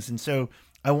things. And so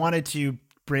I wanted to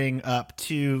bring up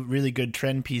two really good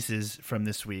trend pieces from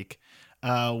this week.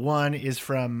 One is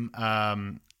from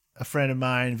a friend of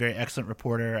mine, very excellent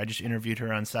reporter. I just interviewed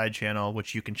her on Side Channel,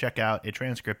 which you can check out a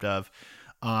transcript of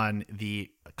on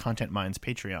the Content Minds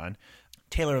Patreon.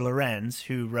 Taylor Lorenz,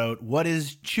 who wrote, "What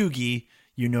is chuggy?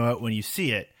 You know it when you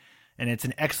see it." And it's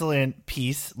an excellent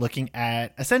piece looking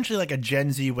at essentially like a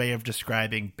Gen Z way of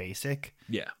describing basic.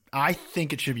 Yeah. I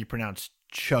think it should be pronounced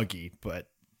chuggy, but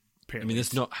I mean,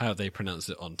 that's not how they pronounce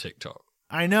it on TikTok.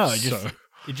 I know.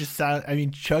 It just sounds. I mean,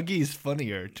 chuggy is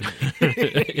funnier to me.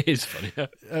 It is funnier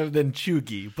than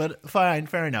chuggy, but fine,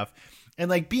 fair enough. And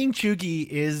like being chuggy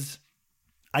is,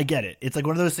 I get it. It's like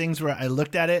one of those things where I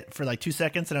looked at it for like 2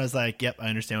 seconds and I was like, "Yep, I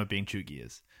understand what being chuggy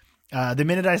is." The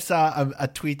minute I saw a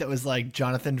tweet that was like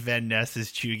Jonathan Van Ness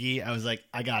is chuggy, I was like,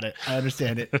 "I got it. I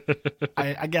understand it.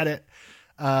 I get it."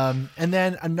 And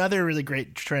then another really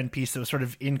great trend piece that was sort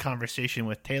of in conversation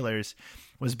with Taylor's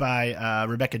was by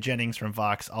Rebecca Jennings from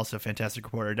Vox, also a fantastic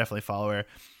reporter, definitely follow her.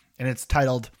 And it's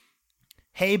titled,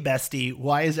 "Hey Bestie,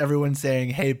 why is everyone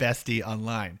saying hey Bestie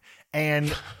online?" And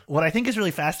what I think is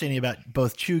really fascinating about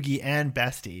both chuggy and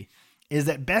bestie is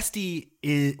that bestie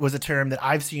was a term that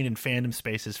I've seen in fandom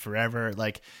spaces forever.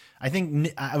 Like, I think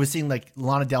I was seeing like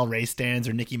Lana Del Rey stands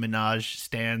or Nicki Minaj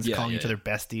stands calling each other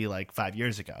bestie like 5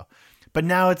 years ago. But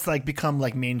now it's like become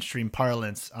like mainstream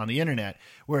parlance on the internet,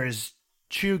 whereas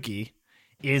chuggy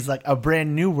is like a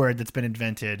brand new word that's been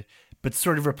invented, but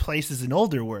sort of replaces an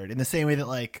older word in the same way that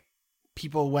like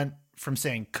people went from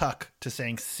saying cuck to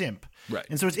saying simp. Right.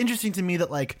 And so it's interesting to me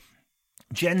that like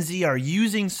Gen Z are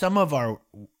using some of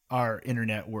our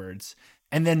internet words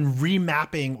and then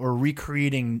remapping or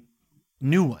recreating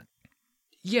new ones.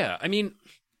 Yeah, I mean,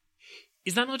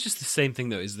 is that not just the same thing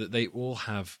though? Is that they all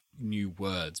have new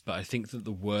words, but I think that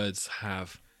the words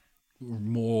have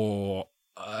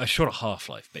a shorter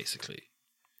half-life, basically.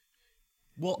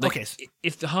 Well, Like, okay.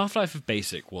 if the half-life of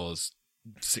Basic was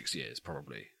 6 years,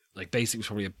 probably. Like, Basic was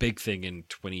probably a big thing in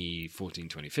 2014,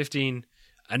 2015,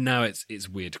 and now it's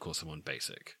weird to call someone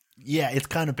Basic. Yeah, it's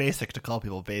kind of basic to call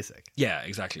people basic. Yeah,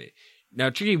 exactly.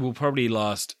 Now, Tricky will probably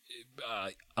last,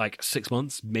 like, 6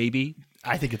 months, maybe.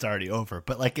 I think it's already over,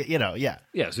 but like, you know, yeah.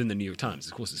 Yeah, it's in the New York Times.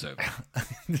 Of course it's over.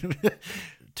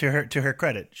 To her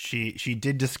credit, she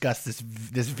did discuss this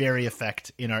very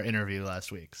effect in our interview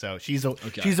last week, so she's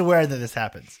aware that this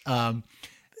happens.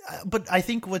 But I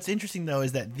think what's interesting though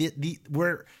is that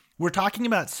we're talking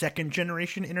about second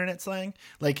generation internet slang.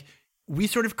 Like, we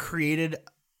sort of created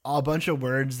a bunch of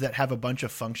words that have a bunch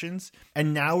of functions,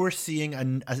 and now we're seeing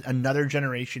another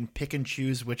generation pick and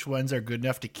choose which ones are good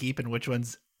enough to keep and which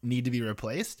ones need to be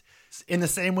replaced. In the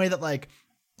same way that, like,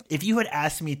 if you had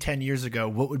asked me 10 years ago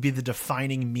what would be the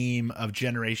defining meme of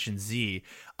Generation Z,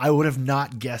 I would have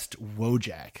not guessed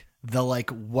Wojak, the like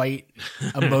white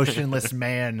emotionless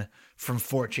man from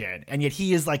 4chan. And yet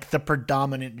he is like the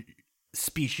predominant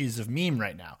species of meme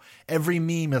right now. Every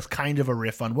meme is kind of a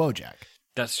riff on Wojak.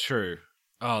 That's true.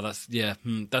 Oh,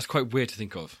 that's quite weird to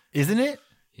think of. Isn't it?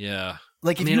 Yeah.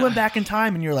 Like, if you went back in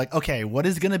time and you're like, okay, what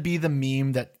is going to be the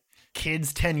meme that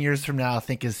kids 10 years from now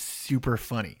think is super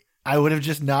funny? I would have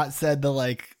just not said the,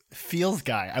 like, feels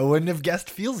guy. I wouldn't have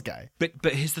guessed feels guy. But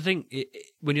here's the thing.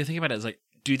 When you're thinking about it, it's like,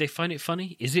 do they find it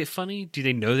funny? Is it funny? Do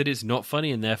they know that it's not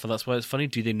funny and therefore that's why it's funny?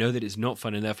 Do they know that it's not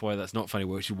funny and therefore that's not funny,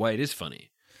 which is why it is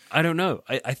funny? I don't know.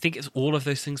 I think it's all of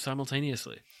those things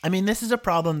simultaneously. I mean, this is a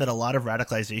problem that a lot of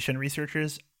radicalization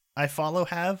researchers I follow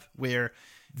have, where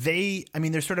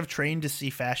they're sort of trained to see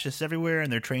fascists everywhere, and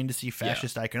they're trained to see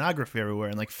fascist iconography everywhere.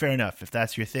 And, like, fair enough. If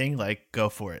that's your thing, like, go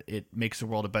for it. It makes the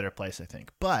world a better place, I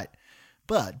think. But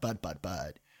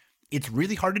it's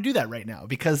really hard to do that right now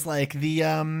because, like,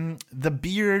 the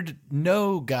beard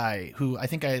no guy who I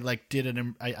think I like did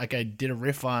a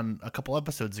riff on a couple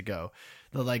episodes ago.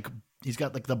 The, like, he's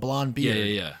got like the blonde beard.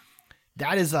 Yeah.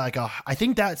 That is like I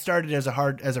think that started as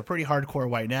a pretty hardcore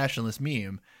white nationalist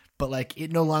meme, but like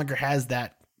it no longer has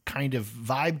that kind of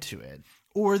vibe to it.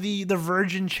 Or the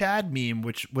Virgin Chad meme,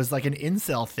 which was like an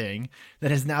incel thing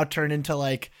that has now turned into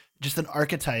like just an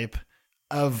archetype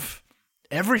of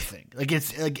everything. Like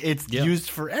it's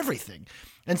used for everything.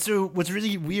 And so what's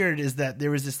really weird is that there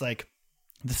was this like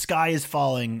the sky is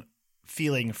falling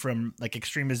feeling from like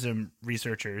extremism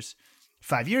researchers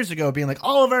 5 years ago being like,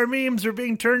 all of our memes are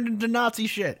being turned into Nazi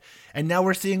shit. And now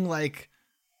we're seeing like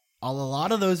a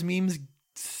lot of those memes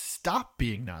stop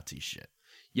being Nazi shit.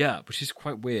 Yeah, which is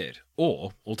quite weird.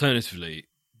 Or alternatively,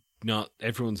 not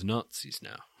everyone's Nazis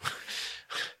now.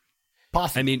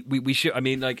 Possibly. I mean, we should,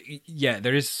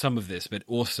 there is some of this, but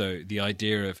also the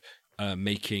idea of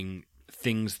making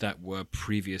things that were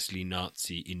previously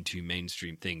Nazi into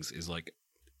mainstream things is like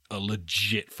a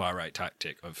legit far-right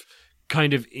tactic of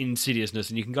kind of insidiousness,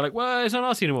 and you can go like, well, it's not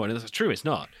Nazi anymore, and that's true, it's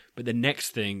not. But the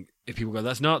next thing, if people go,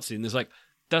 that's Nazi, and there's like,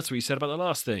 that's what you said about the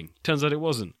last thing. Turns out it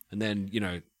wasn't. And then,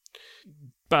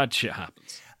 bad shit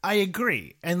happens. I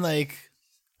agree. And like,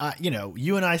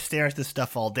 you and I stare at this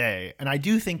stuff all day, and I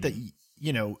do think that,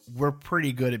 we're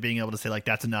pretty good at being able to say like,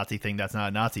 that's a Nazi thing, that's not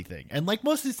a Nazi thing. And like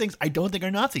most of these things, I don't think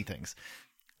are Nazi things.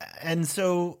 And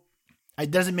so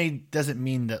it doesn't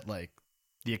mean that like,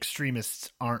 the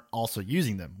extremists aren't also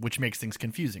using them, which makes things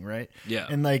confusing, right? Yeah.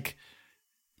 And like,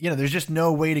 there's just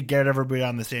no way to get everybody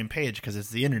on the same page because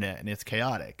it's the internet and it's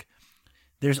chaotic.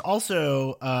 There's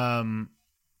also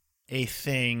a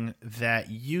thing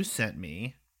that you sent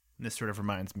me, and this sort of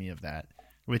reminds me of that,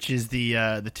 which is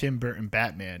the Tim Burton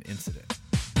Batman incident.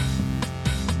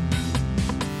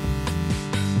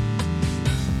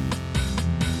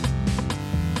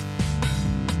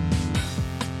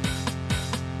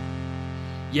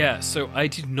 Yeah, so I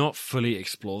did not fully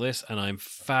explore this, and I'm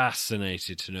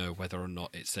fascinated to know whether or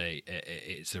not it's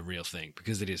a real thing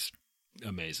because it is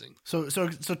amazing. So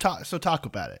talk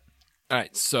about it. All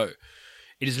right, so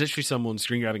it is literally someone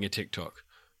screen grabbing a TikTok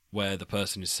where the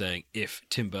person is saying if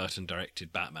Tim Burton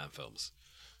directed Batman films,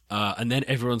 and then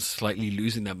everyone's slightly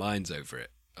losing their minds over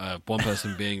it. One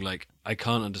person being like, I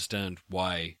can't understand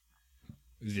why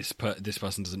this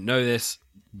person doesn't know this.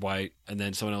 Why? And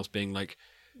then someone else being like,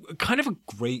 kind of a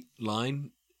great line.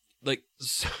 Like,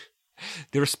 so,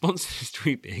 the response to this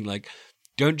tweet being like,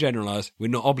 don't generalize.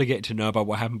 We're not obligated to know about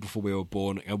what happened before we were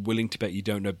born. I'm willing to bet you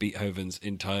don't know Beethoven's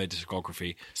entire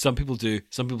discography. Some people do,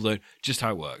 some people don't. Just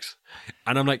how it works.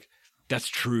 And I'm like, that's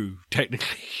true,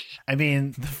 technically. I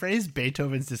mean, the phrase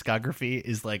Beethoven's discography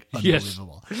is like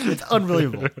unbelievable. Yes. It's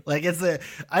unbelievable. Like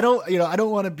I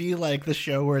don't want to be like the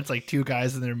show where it's like two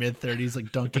guys in their mid-30s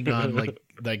like dunking on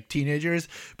like teenagers,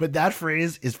 but that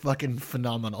phrase is fucking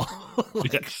phenomenal.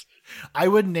 Yes. I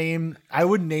would name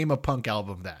a punk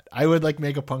album that. I would like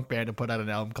make a punk band and put out an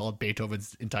album called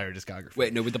Beethoven's entire discography.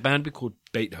 Wait, no, would the band be called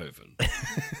Beethoven?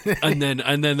 and then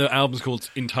the album's called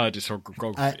entire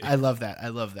discography. I love that. I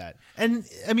love that. And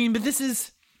I mean, but this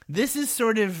is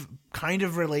sort of kind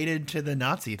of related to the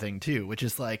Nazi thing too, which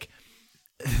is like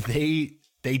they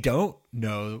don't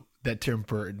know that Tim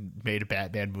Burton made a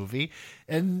Batman movie,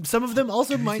 and some of them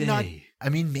also might not. I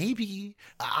mean, maybe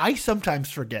I sometimes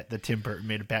forget that Tim Burton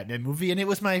made a Batman movie, and it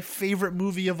was my favorite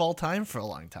movie of all time for a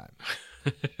long time.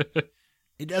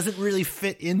 It doesn't really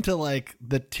fit into like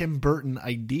the Tim Burton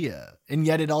idea, and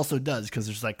yet it also does because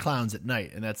there's like clowns at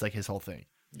night, and that's like his whole thing.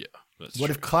 Yeah, that's what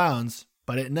true. if clowns,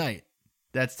 but at night?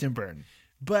 That's Tim Burton.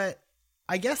 But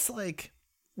I guess like,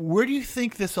 where do you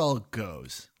think this all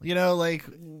goes? You know, like,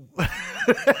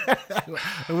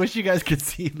 I wish you guys could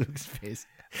see Luke's face.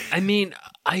 I mean,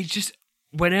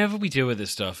 whenever we deal with this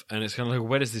stuff, and it's kind of like,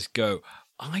 where does this go?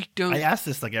 I ask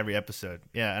this like every episode.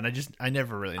 Yeah, and I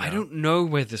never really know. I don't know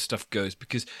where this stuff goes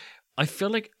because I feel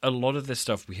like a lot of this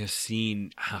stuff we have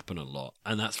seen happen a lot,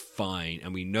 and that's fine.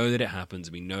 And we know that it happens,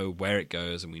 and we know where it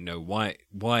goes, and we know why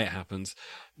it happens.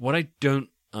 What I don't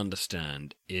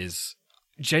understand is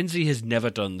Gen Z has never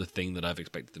done the thing that I've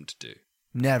expected them to do.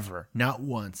 Never. Not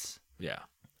once. Yeah.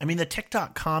 I mean, the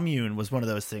TikTok commune was one of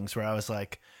those things where I was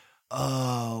like,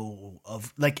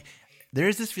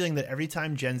 there's this feeling that every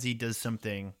time Gen Z does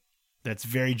something that's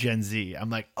very Gen Z, I'm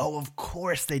like, oh, of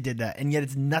course they did that. And yet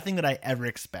it's nothing that I ever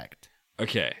expect.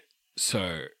 Okay.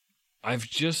 So I've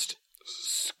just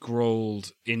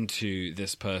scrolled into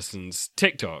this person's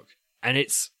TikTok, and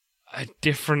it's a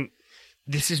different...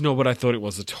 This is not what I thought it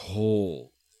was at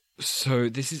all. So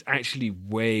this is actually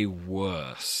way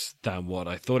worse than what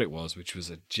I thought it was, which was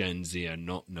a Gen Zer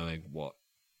not knowing what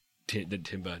that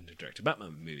Tim Burton directed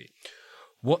Batman movie.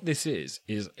 What this is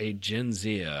a Gen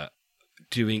Zer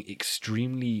doing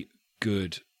extremely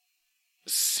good,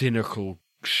 cynical,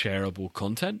 shareable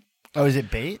content. Oh, is it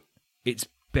bait? It's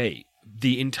bait.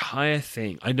 The entire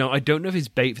thing. I don't know if it's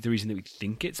bait for the reason that we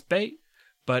think it's bait,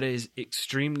 but it is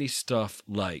extremely stuff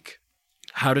like,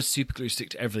 how does superglue stick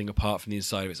to everything apart from the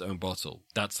inside of its own bottle?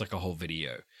 That's like a whole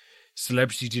video.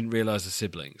 Celebrities didn't realize they're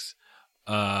siblings.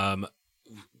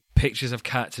 Pictures of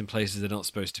cats in places they're not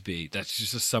supposed to be. That's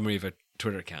just a summary of a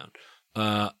Twitter account.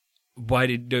 Why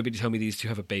did nobody tell me these two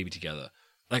have a baby together?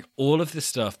 Like all of this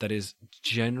stuff that is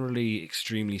generally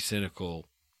extremely cynical.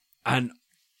 And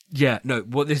yeah, no,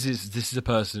 what this is a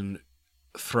person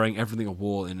throwing everything at a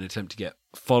wall in an attempt to get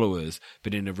followers,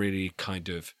 but in a really kind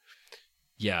of,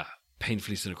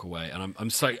 painfully cynical way. And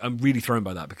I'm really thrown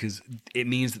by that because it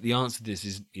means that the answer to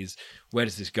this is where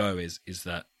does this go is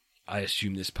that I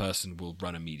assume this person will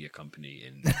run a media company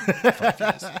in 5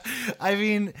 years. I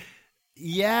mean,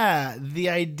 yeah, the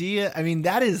idea, I mean,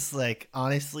 that is like,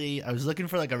 honestly, I was looking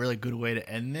for like a really good way to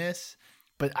end this,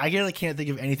 but I really can't think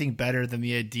of anything better than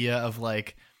the idea of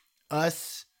like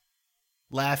us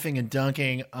laughing and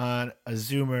dunking on a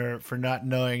Zoomer for not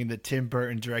knowing that Tim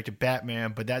Burton directed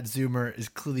Batman, but that Zoomer is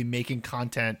clearly making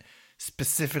content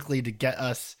specifically to get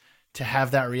us to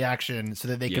have that reaction so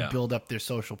that they can build up their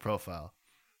social profile.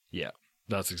 Yeah,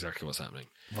 that's exactly what's happening.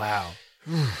 Wow.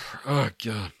 Oh,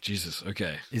 God. Jesus.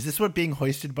 Okay. Is this what being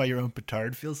hoisted by your own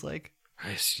petard feels like?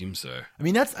 I assume so. I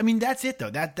mean, that's it,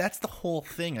 though. That's the whole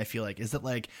thing, I feel like, is that,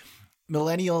 like,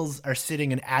 millennials are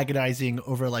sitting and agonizing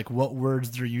over like what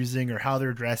words they're using or how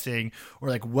they're dressing or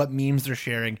like what memes they're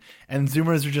sharing, and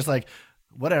Zoomers are just like,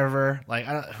 whatever, like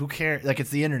who cares, like it's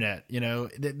the internet, you know,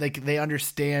 like they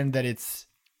understand that it's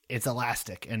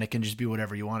elastic and it can just be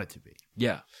whatever you want it to be.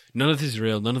 Yeah, none of this is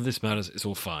real, none of this matters, it's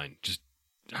all fine, just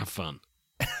have fun.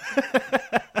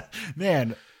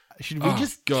 Man, should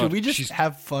we just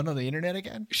have fun on the internet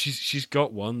again? She's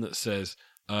got one that says,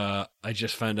 I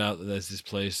just found out that there's this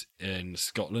place in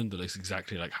Scotland that looks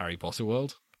exactly like Harry Potter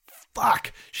World.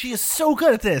 Fuck, she is so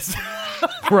good at this.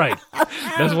 Right.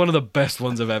 That's one of the best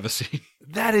ones I've ever seen.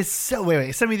 That is so...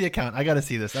 Wait, send me the account. I gotta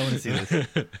see this. I want to see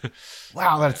this.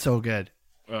 Wow, that's so good.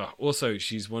 Also,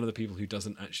 she's one of the people who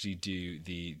doesn't actually do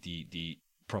the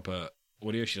proper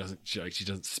audio. She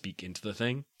doesn't speak into the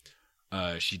thing.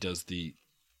 She does the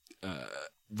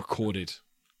recorded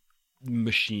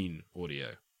machine audio.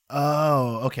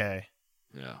 Oh, okay.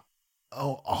 Yeah.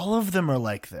 Oh, all of them are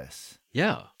like this.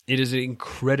 Yeah. It is an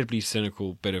incredibly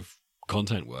cynical bit of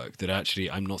content work that actually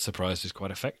I'm not surprised is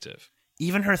quite effective.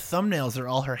 Even her thumbnails are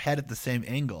all her head at the same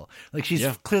angle. Like she's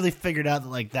clearly figured out that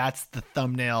like that's the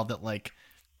thumbnail that like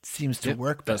seems to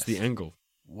work best. That's the angle.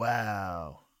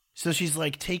 Wow. So she's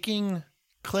like taking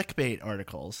clickbait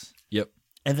articles. Yep.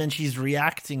 And then she's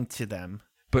reacting to them.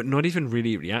 But not even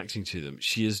really reacting to them.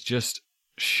 She is just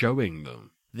showing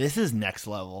them. this is next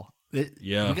level.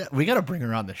 Yeah. We got to bring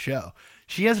her on the show.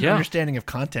 She has an understanding of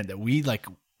content that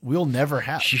we'll never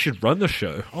have. She should run the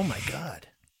show. Oh my God.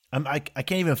 I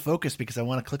can't even focus because I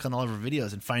want to click on all of her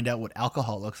videos and find out what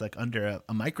alcohol looks like under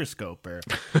a microscope. Or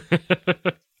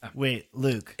wait,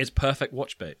 Luke. It's perfect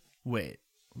watch bait. Wait,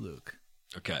 Luke.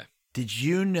 Okay. Did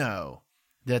you know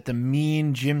that the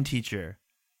mean gym teacher,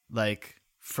 like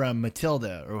from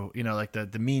Matilda, or like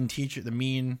the mean teacher, the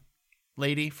mean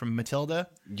lady from Matilda,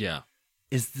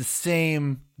 is the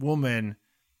same woman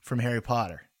from Harry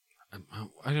Potter?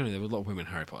 I don't know. There were a lot of women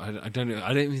in Harry Potter. I don't know. I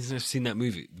don't even think I've seen that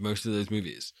movie. Most of those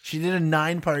movies. She did a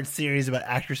 9-part series about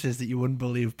actresses that you wouldn't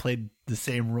believe played the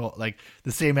same role. Like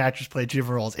the same actress played two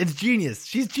different roles. It's genius.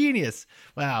 She's genius.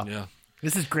 Wow. Yeah.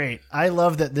 This is great. I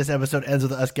love that this episode ends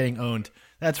with us getting owned.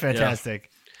 That's fantastic.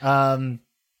 Yeah.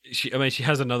 She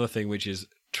has another thing, which is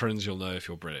trends you'll know if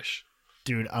you're British.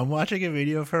 Dude, I'm watching a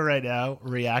video of her right now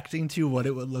reacting to what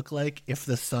it would look like if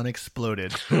the sun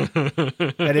exploded.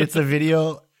 And it's a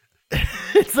video.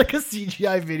 It's like a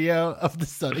CGI video of the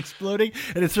sun exploding,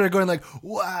 and it's her going like,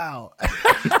 wow.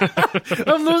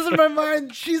 I'm losing my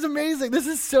mind. She's amazing. This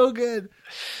is so good.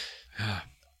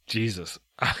 Jesus.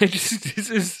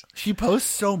 She posts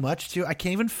so much too. I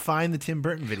can't even find the Tim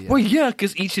Burton video. Well, yeah,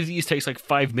 because each of these takes like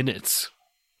 5 minutes.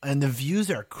 And the views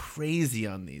are crazy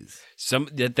on these.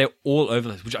 They're all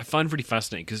over this, which I find really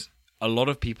fascinating because a lot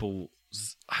of people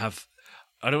have,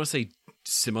 I don't want to say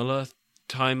similar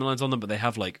timelines on them, but they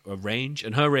have like a range,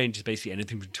 and her range is basically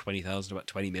anything from 20,000 to about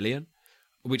 20 million,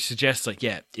 which suggests like,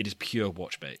 yeah, it is pure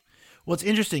watch bait. Well, it's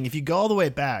interesting. If you go all the way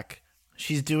back,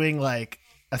 she's doing like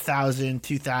 1,000,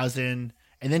 2,000,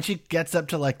 and then she gets up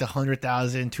to like the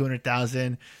 100,000,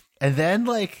 200,000, and then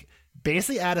like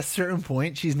basically at a certain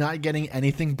point, she's not getting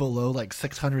anything below like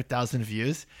 600,000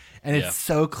 views, and it's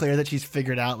so clear that she's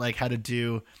figured out like how to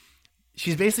do.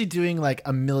 She's basically doing like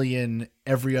 1 million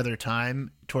every other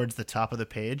time towards the top of the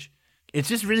page. It's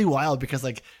just really wild because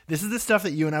like this is the stuff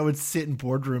that you and I would sit in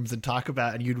boardrooms and talk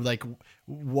about, and you'd like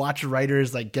watch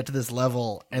writers like get to this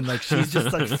level, and like she's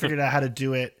just like figured out how to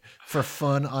do it for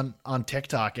fun on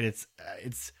TikTok, and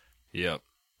it's yeah.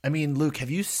 I mean, Luke,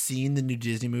 have you seen the new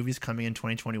Disney movies coming in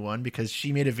 2021? Because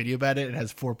she made a video about it. It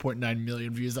has 4.9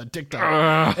 million views on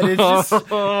TikTok, and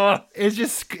it's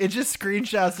just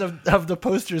screenshots of the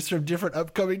posters from different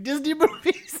upcoming Disney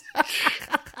movies,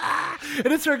 and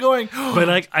it's her going. But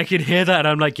like, I can hear that, and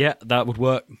I'm like, yeah, that would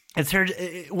work. It's her.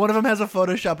 One of them has a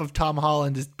Photoshop of Tom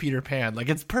Holland as Peter Pan. Like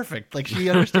it's perfect. Like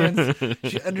she understands.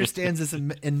 She understands this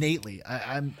innately.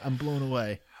 I'm blown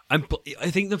away.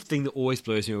 I think the thing that always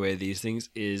blows me away with these things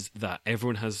is that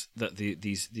everyone has that the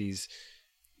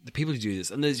people who do this,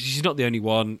 and she's not the only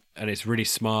one, and it's really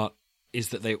smart, is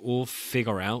that they all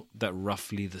figure out that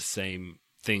roughly the same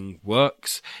thing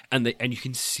works, and you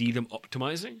can see them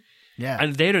optimizing. Yeah.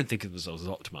 And they don't think of themselves as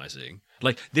optimizing.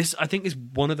 Like this, I think, is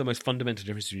one of the most fundamental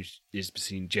differences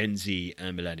between Gen Z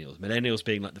and millennials. Millennials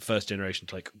being like the first generation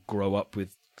to like grow up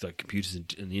with like computers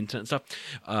and the internet and stuff,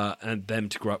 and them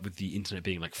to grow up with the internet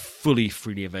being like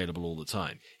freely available all the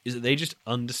time, is that they just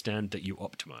understand that you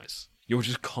optimize. You're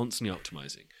just constantly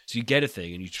optimizing. So you get a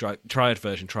thing and you try a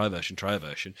version,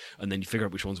 and then you figure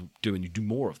out which ones do, and you do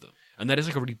more of them. And that is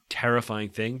like a really terrifying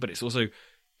thing, but it's also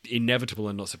inevitable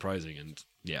and not surprising. And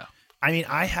yeah. I mean,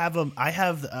 I have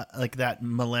like that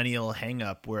millennial hang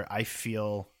up where I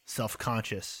feel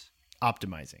self-conscious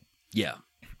optimizing. Yeah.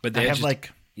 But I have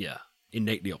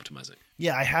innately optimizing.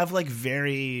 Yeah, I have like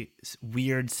very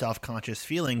weird self-conscious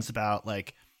feelings about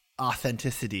like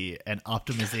authenticity and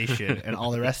optimization and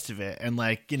all the rest of it. And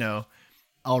like,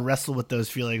 I'll wrestle with those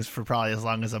feelings for probably as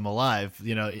long as I'm alive.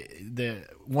 The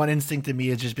one instinct in me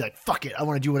is just be like, fuck it, I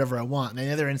want to do whatever I want. And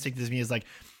the other instinct in me is like,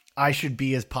 I should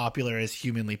be as popular as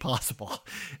humanly possible.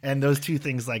 And those two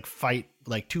things like fight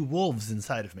like two wolves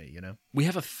inside of me, We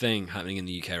have a thing happening in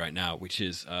the UK right now, which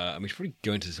is, we should probably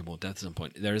go into this in more depth at some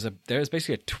point. There is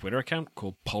basically a Twitter account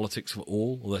called Politics for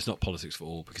All, although it's not Politics for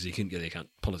All because you couldn't get the account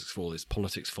Politics for All. It's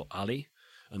Politics for Ali,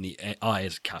 and the I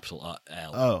is capital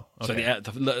L. Oh, okay.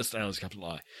 So the letters L is capital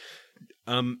I.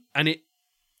 And it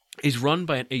is run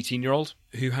by an 18-year-old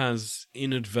who has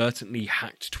inadvertently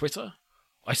hacked Twitter.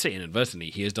 I say inadvertently.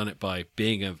 He has done it by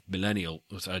being a millennial,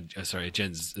 a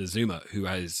Gen Zoomer who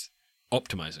is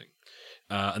optimizing.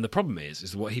 And the problem is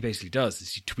that what he basically does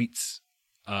is he tweets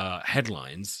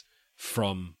headlines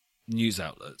from news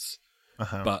outlets,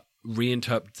 but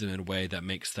reinterprets them in a way that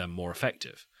makes them more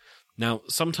effective. Now,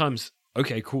 sometimes,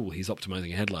 okay, cool, he's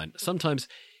optimizing a headline. Sometimes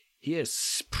he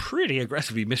is pretty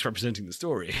aggressively misrepresenting the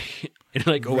story in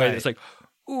like a way that's like,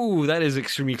 ooh, that is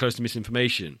extremely close to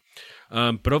misinformation.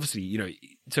 But obviously,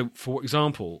 so for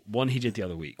example, one he did the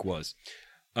other week was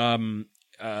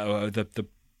the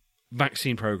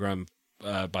vaccine program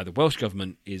by the Welsh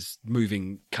government is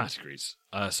moving categories.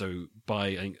 So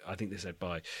I think they said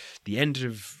by the end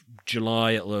of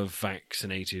July, it'll have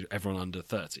vaccinated everyone under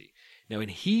 30. Now, when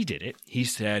he did it, he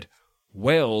said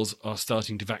Wales are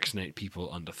starting to vaccinate people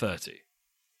under 30.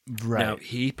 Right. Now,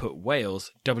 he put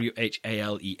Wales,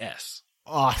 Whales.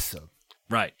 Awesome.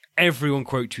 Right. Everyone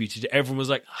quote tweeted it. Everyone was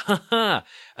like, ha ha.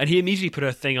 And he immediately put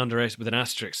a thing under it with an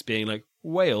asterisk being like,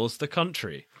 Wales, the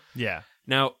country. Yeah.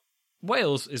 Now,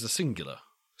 Wales is a singular.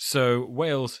 So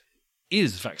Wales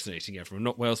is vaccinating everyone,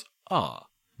 not Wales are.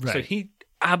 Right. So he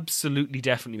absolutely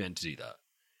definitely meant to do that.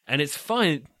 And it's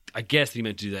fine. I guess that he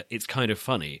meant to do that. It's kind of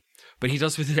funny. But he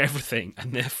does with everything.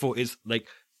 And therefore is like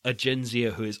a Gen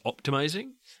Zer who is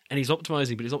optimizing. And he's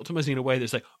optimizing, but he's optimizing in a way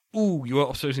that's like, ooh, you are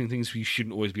optimizing things you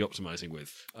shouldn't always be optimizing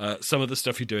with. Some of the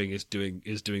stuff you're doing is doing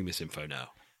misinfo now.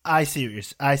 I see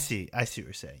what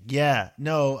you're saying. Yeah.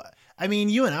 No, I mean,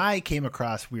 you and I came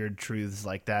across weird truths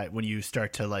like that when you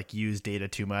start to like use data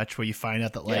too much, where you find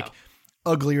out that like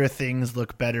uglier things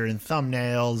look better in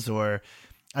thumbnails. Or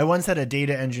I once had a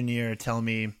data engineer tell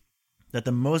me that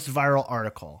the most viral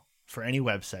article for any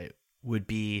website would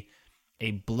be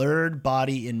a blurred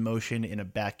body in motion in a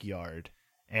backyard.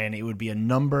 And it would be a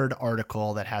numbered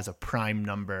article that has a prime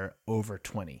number over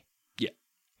 20. Yeah.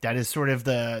 That is sort of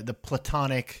the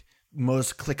platonic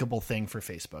most clickable thing for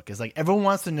Facebook, is like everyone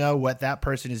wants to know what that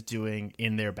person is doing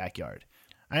in their backyard.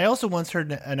 I also once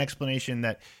heard an explanation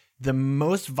that the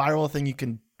most viral thing you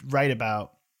can write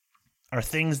about are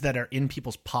things that are in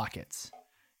people's pockets.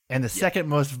 And the second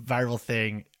most viral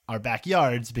thing are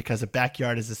backyards, because a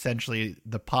backyard is essentially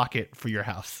the pocket for your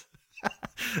house.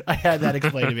 I had that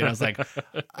explained to me, and I was like,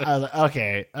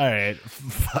 okay, all right,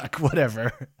 fuck,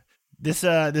 whatever. This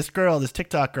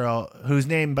TikTok girl, whose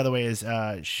name, by the way, is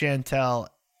Chantel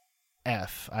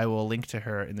F. I will link to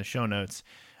her in the show notes.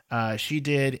 She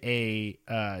did a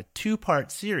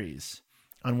 2-part series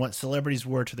on what celebrities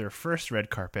wore to their first red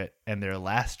carpet and their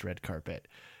last red carpet.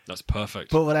 That's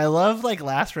perfect. But what I love, like,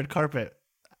 last red carpet,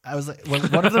 I was like, well,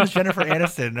 one of them is Jennifer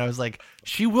Aniston, and I was like,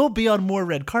 she will be on more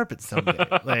red carpets someday.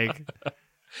 Like,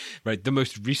 right, the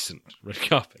most recent red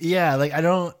carpet. Yeah, like I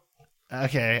don't.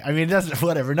 Okay, I mean, that's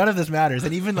whatever. None of this matters,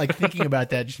 and even like thinking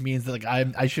about that just means that like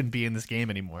I shouldn't be in this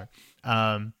game anymore.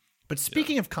 But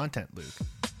speaking of content, Luke.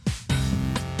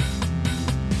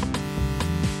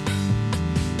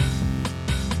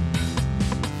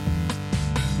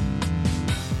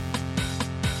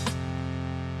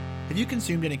 Have you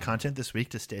consumed any content this week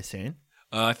to stay sane?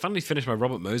 I finally finished my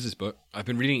Robert Moses book. I've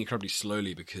been reading it incredibly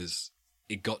slowly because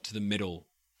it got to the middle.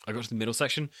 I got to the middle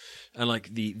section, and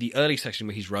like the early section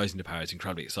where he's rising to power is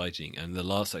incredibly exciting, and the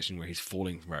last section where he's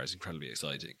falling from power is incredibly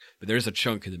exciting. But there is a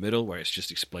chunk in the middle where it's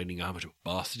just explaining how much of a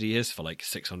bastard he is for like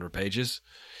 600 pages,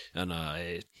 and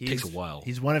it takes a while.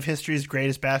 He's one of history's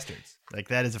greatest bastards. Like,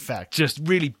 that is a fact. Just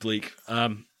really bleak.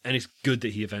 And it's good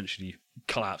that he eventually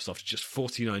collapsed after just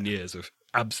 49 years of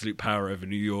absolute power over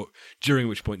New York, during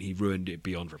which point he ruined it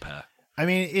beyond repair. I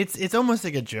mean, it's almost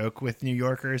like a joke with New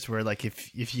Yorkers, where like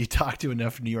if you talk to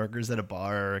enough New Yorkers at a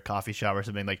bar or a coffee shop or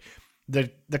something, like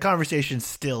the conversation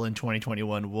still in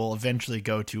 2021 will eventually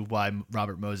go to why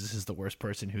Robert Moses is the worst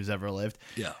person who's ever lived.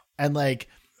 Yeah. And like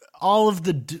all of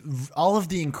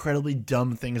the incredibly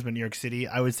dumb things about New York City,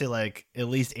 I would say like at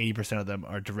least 80% of them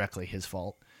are directly his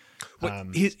fault. Well,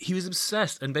 he was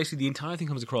obsessed, and basically the entire thing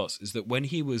comes across is that when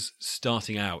he was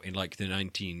starting out in like the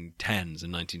 1910s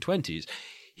and 1920s,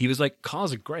 he was like,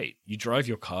 cars are great. You drive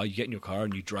your car, you get in your car,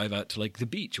 and you drive out to like the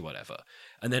beach or whatever.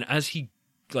 And then as he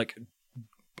like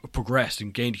progressed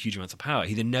and gained huge amounts of power,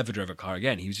 he then never drove a car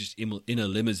again. He was just in a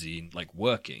limousine, like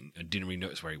working, and didn't really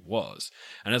notice where he was.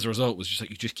 And as a result, was just like,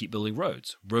 you just keep building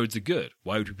roads. Roads are good.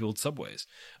 Why would we build subways?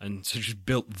 And so just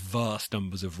built vast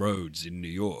numbers of roads in New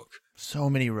York. So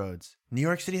many roads. New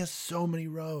York City has so many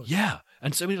roads. Yeah.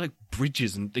 And so many like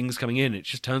bridges and things coming in. It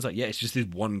just turns out, it's just this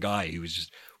one guy who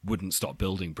wouldn't stop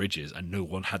building bridges, and no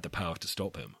one had the power to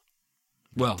stop him.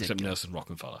 Well, except Nelson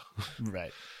Rockefeller.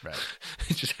 Right.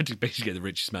 He just had to basically get the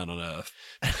richest man on earth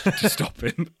to stop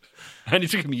him. And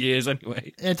it took him years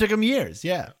anyway. And it took him years,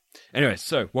 yeah. Anyway,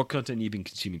 so what content have you been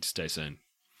consuming to stay sane?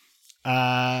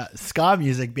 Ska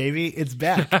music, baby. It's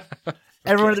back.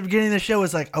 Everyone at the beginning of the show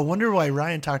was like, I wonder why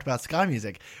Ryan talked about ska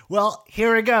music. Well,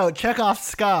 here we go. Check off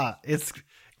ska.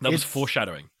 That was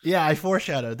foreshadowing. Yeah, I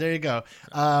foreshadowed. There you go.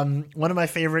 One of my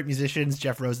favorite musicians,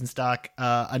 Jeff Rosenstock,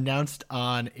 announced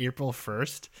on April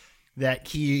 1st that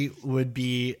he would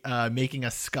be making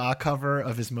a ska cover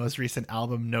of his most recent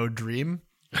album, No Dream.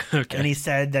 Okay. And he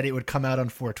said that it would come out on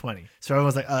 4/20. So everyone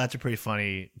was like, oh, that's a pretty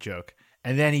funny joke.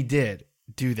 And then he did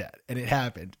do that, and it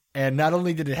happened. And not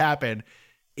only did it happen,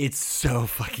 it's so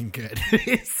fucking good.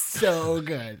 It's so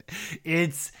good.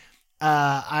 It's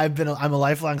I'm a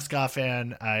lifelong ska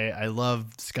fan. I love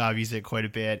ska music quite a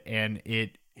bit, and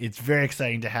it's very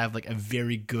exciting to have like a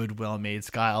very good, well-made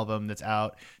ska album that's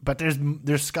out. But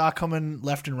there's ska coming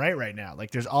left and right now.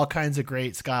 Like there's all kinds of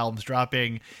great ska albums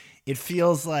dropping. It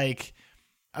feels like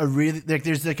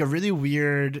there's like a really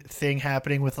weird thing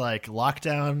happening with like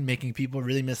lockdown, making people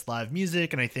really miss live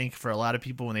music. And I think for a lot of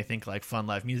people, when they think like fun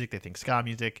live music, they think ska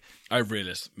music. I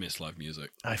really miss live music.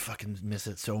 I fucking miss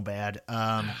it so bad.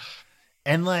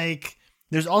 And like,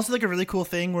 there's also like a really cool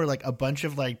thing where like a bunch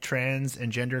of like trans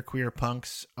and genderqueer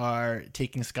punks are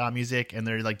taking ska music and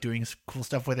they're like doing cool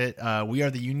stuff with it. We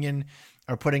Are the Union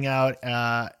are putting out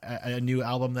a new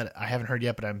album that I haven't heard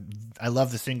yet, but I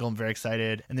love the single. I'm very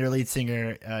excited. And their lead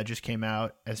singer just came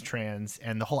out as trans,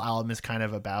 and the whole album is kind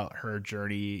of about her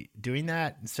journey doing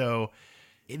that. So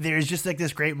there's just like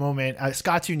this great moment.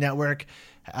 Ska 2 Network,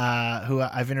 who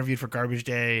I've interviewed for Garbage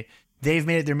Day, they've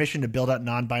made it their mission to build out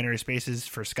non-binary spaces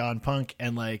for ska and punk.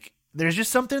 And like, there's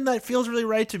just something that feels really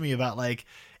right to me about like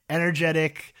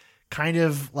energetic, kind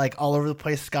of like all over the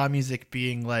place ska music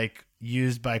being like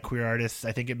used by queer artists.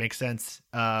 I think it makes sense.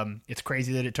 It's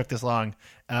crazy that it took this long.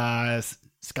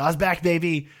 Ska's back,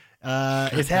 baby.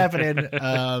 It's happening.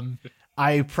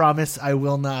 I promise I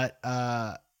will not,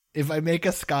 if I make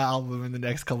a ska album in the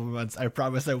next couple of months, I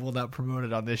promise I will not promote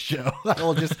it on this show. I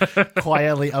will just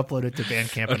quietly upload it to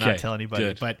Bandcamp and not tell anybody.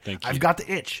 Good. But I've got the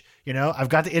itch, I've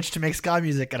got the itch to make ska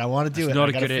music, and I want to do it. That's not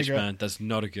a good itch, man. That's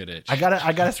not a good itch. I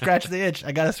gotta scratch the itch.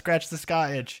 I gotta scratch the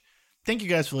ska itch. Thank you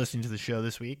guys for listening to the show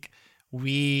this week.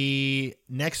 We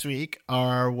next week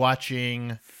are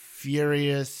watching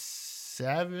Furious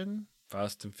 7.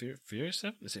 Fast and Furious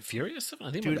 7? Is it Furious 7?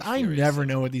 I think Dude, I never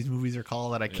know what these movies are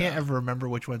called, and I can't ever remember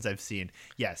which ones I've seen.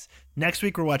 Yes. Next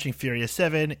week, we're watching Furious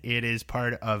 7. It is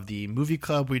part of the movie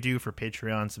club we do for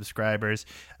Patreon subscribers.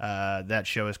 That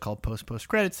show is called Post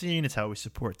Credit Scene. It's how we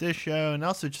support this show, and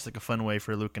also just like a fun way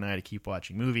for Luke and I to keep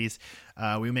watching movies.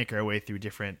 We make our way through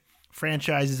different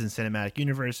franchises and cinematic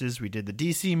universes. We did the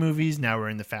DC movies. Now we're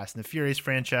in the Fast and the Furious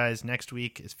franchise. Next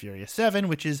week is Furious 7,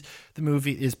 which is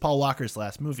Paul Walker's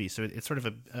last movie. So it's sort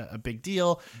of a big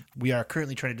deal. We are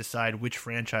currently trying to decide which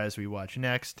franchise we watch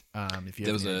next. If you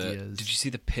have any ideas. Did you see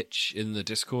the pitch in the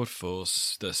Discord for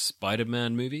the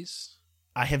Spider-Man movies?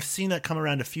 I have seen that come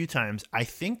around a few times. I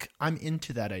think I'm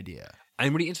into that idea.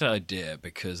 I'm really into that idea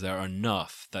because there are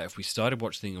enough that if we started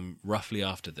watching them roughly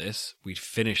after this, we'd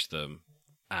finish them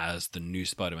as the new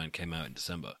Spider-Man came out in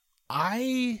December.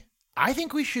 I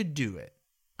think we should do it.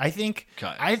 I think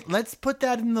okay. Let's put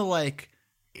that in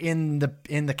the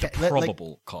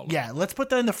probable column. Yeah, let's put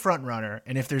that in the front runner.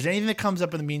 And if there's anything that comes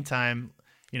up in the meantime,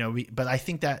 but I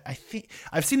think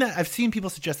I've seen people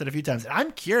suggest that a few times. And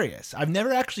I'm curious. I've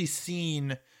never actually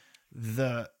seen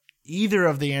either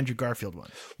of the Andrew Garfield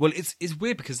ones. Well, it's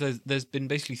weird because there's been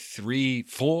basically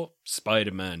 4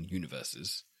 Spider-Man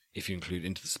universes, if you include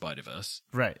Into the Spider-Verse.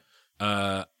 Right.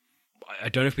 I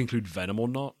don't know if we include Venom or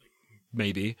not.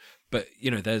 Maybe. But,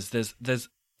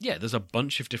 there's a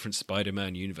bunch of different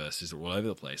Spider-Man universes all over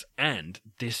the place. And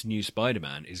this new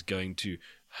Spider-Man is going to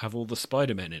have all the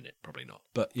Spider-Men in it. Probably not.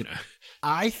 But,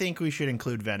 I think we should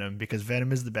include Venom because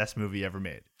Venom is the best movie ever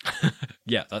made.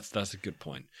 Yeah, that's a good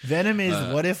point. Venom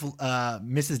is what if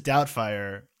Mrs.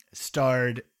 Doubtfire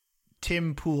starred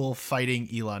Tim Pool fighting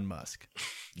Elon Musk.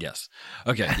 Yes.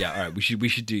 Okay. Yeah. All right. We should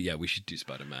do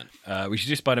Spider-Man. We should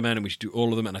do Spider-Man, and we should do all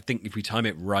of them. And I think if we time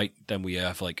it right, then we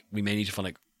may need to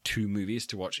find 2 movies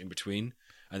to watch in between,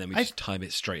 and then we just time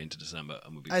it straight into December.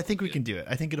 And I think we can do it.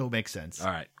 I think it'll make sense.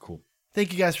 All right. Cool.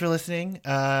 Thank you guys for listening.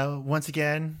 Once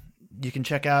again, you can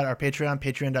check out our Patreon,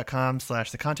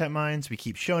 patreon.com/thecontentmines. We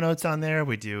keep show notes on there.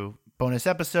 We do bonus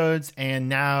episodes, and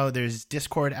now there's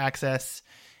Discord access,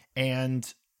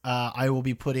 and I will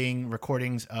be putting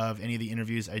recordings of any of the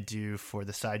interviews I do for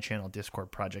the side channel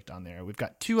Discord project on there. We've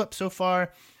got 2 up so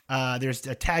far. There's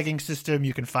a tagging system.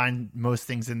 You can find most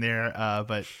things in there,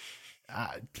 but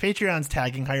Patreon's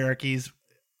tagging hierarchies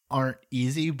aren't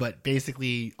easy, but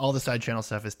basically all the side channel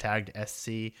stuff is tagged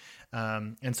SC.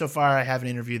 And so far I have an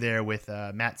interview there with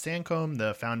Matt Sancombe,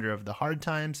 the founder of The Hard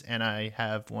Times, and I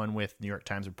have one with New York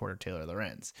Times reporter Taylor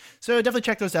Lorenz. So definitely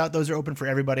check those out. Those are open for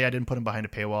everybody. I didn't put them behind a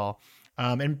paywall.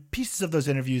 And pieces of those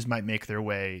interviews might make their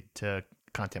way to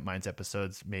Content Minds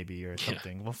episodes maybe or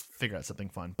something. Yeah. We'll figure out something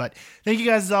fun. But thank you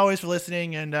guys as always for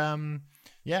listening, and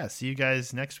see you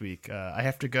guys next week. I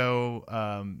have to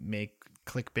go make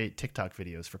clickbait TikTok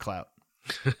videos for clout.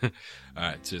 All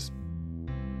right, cheers.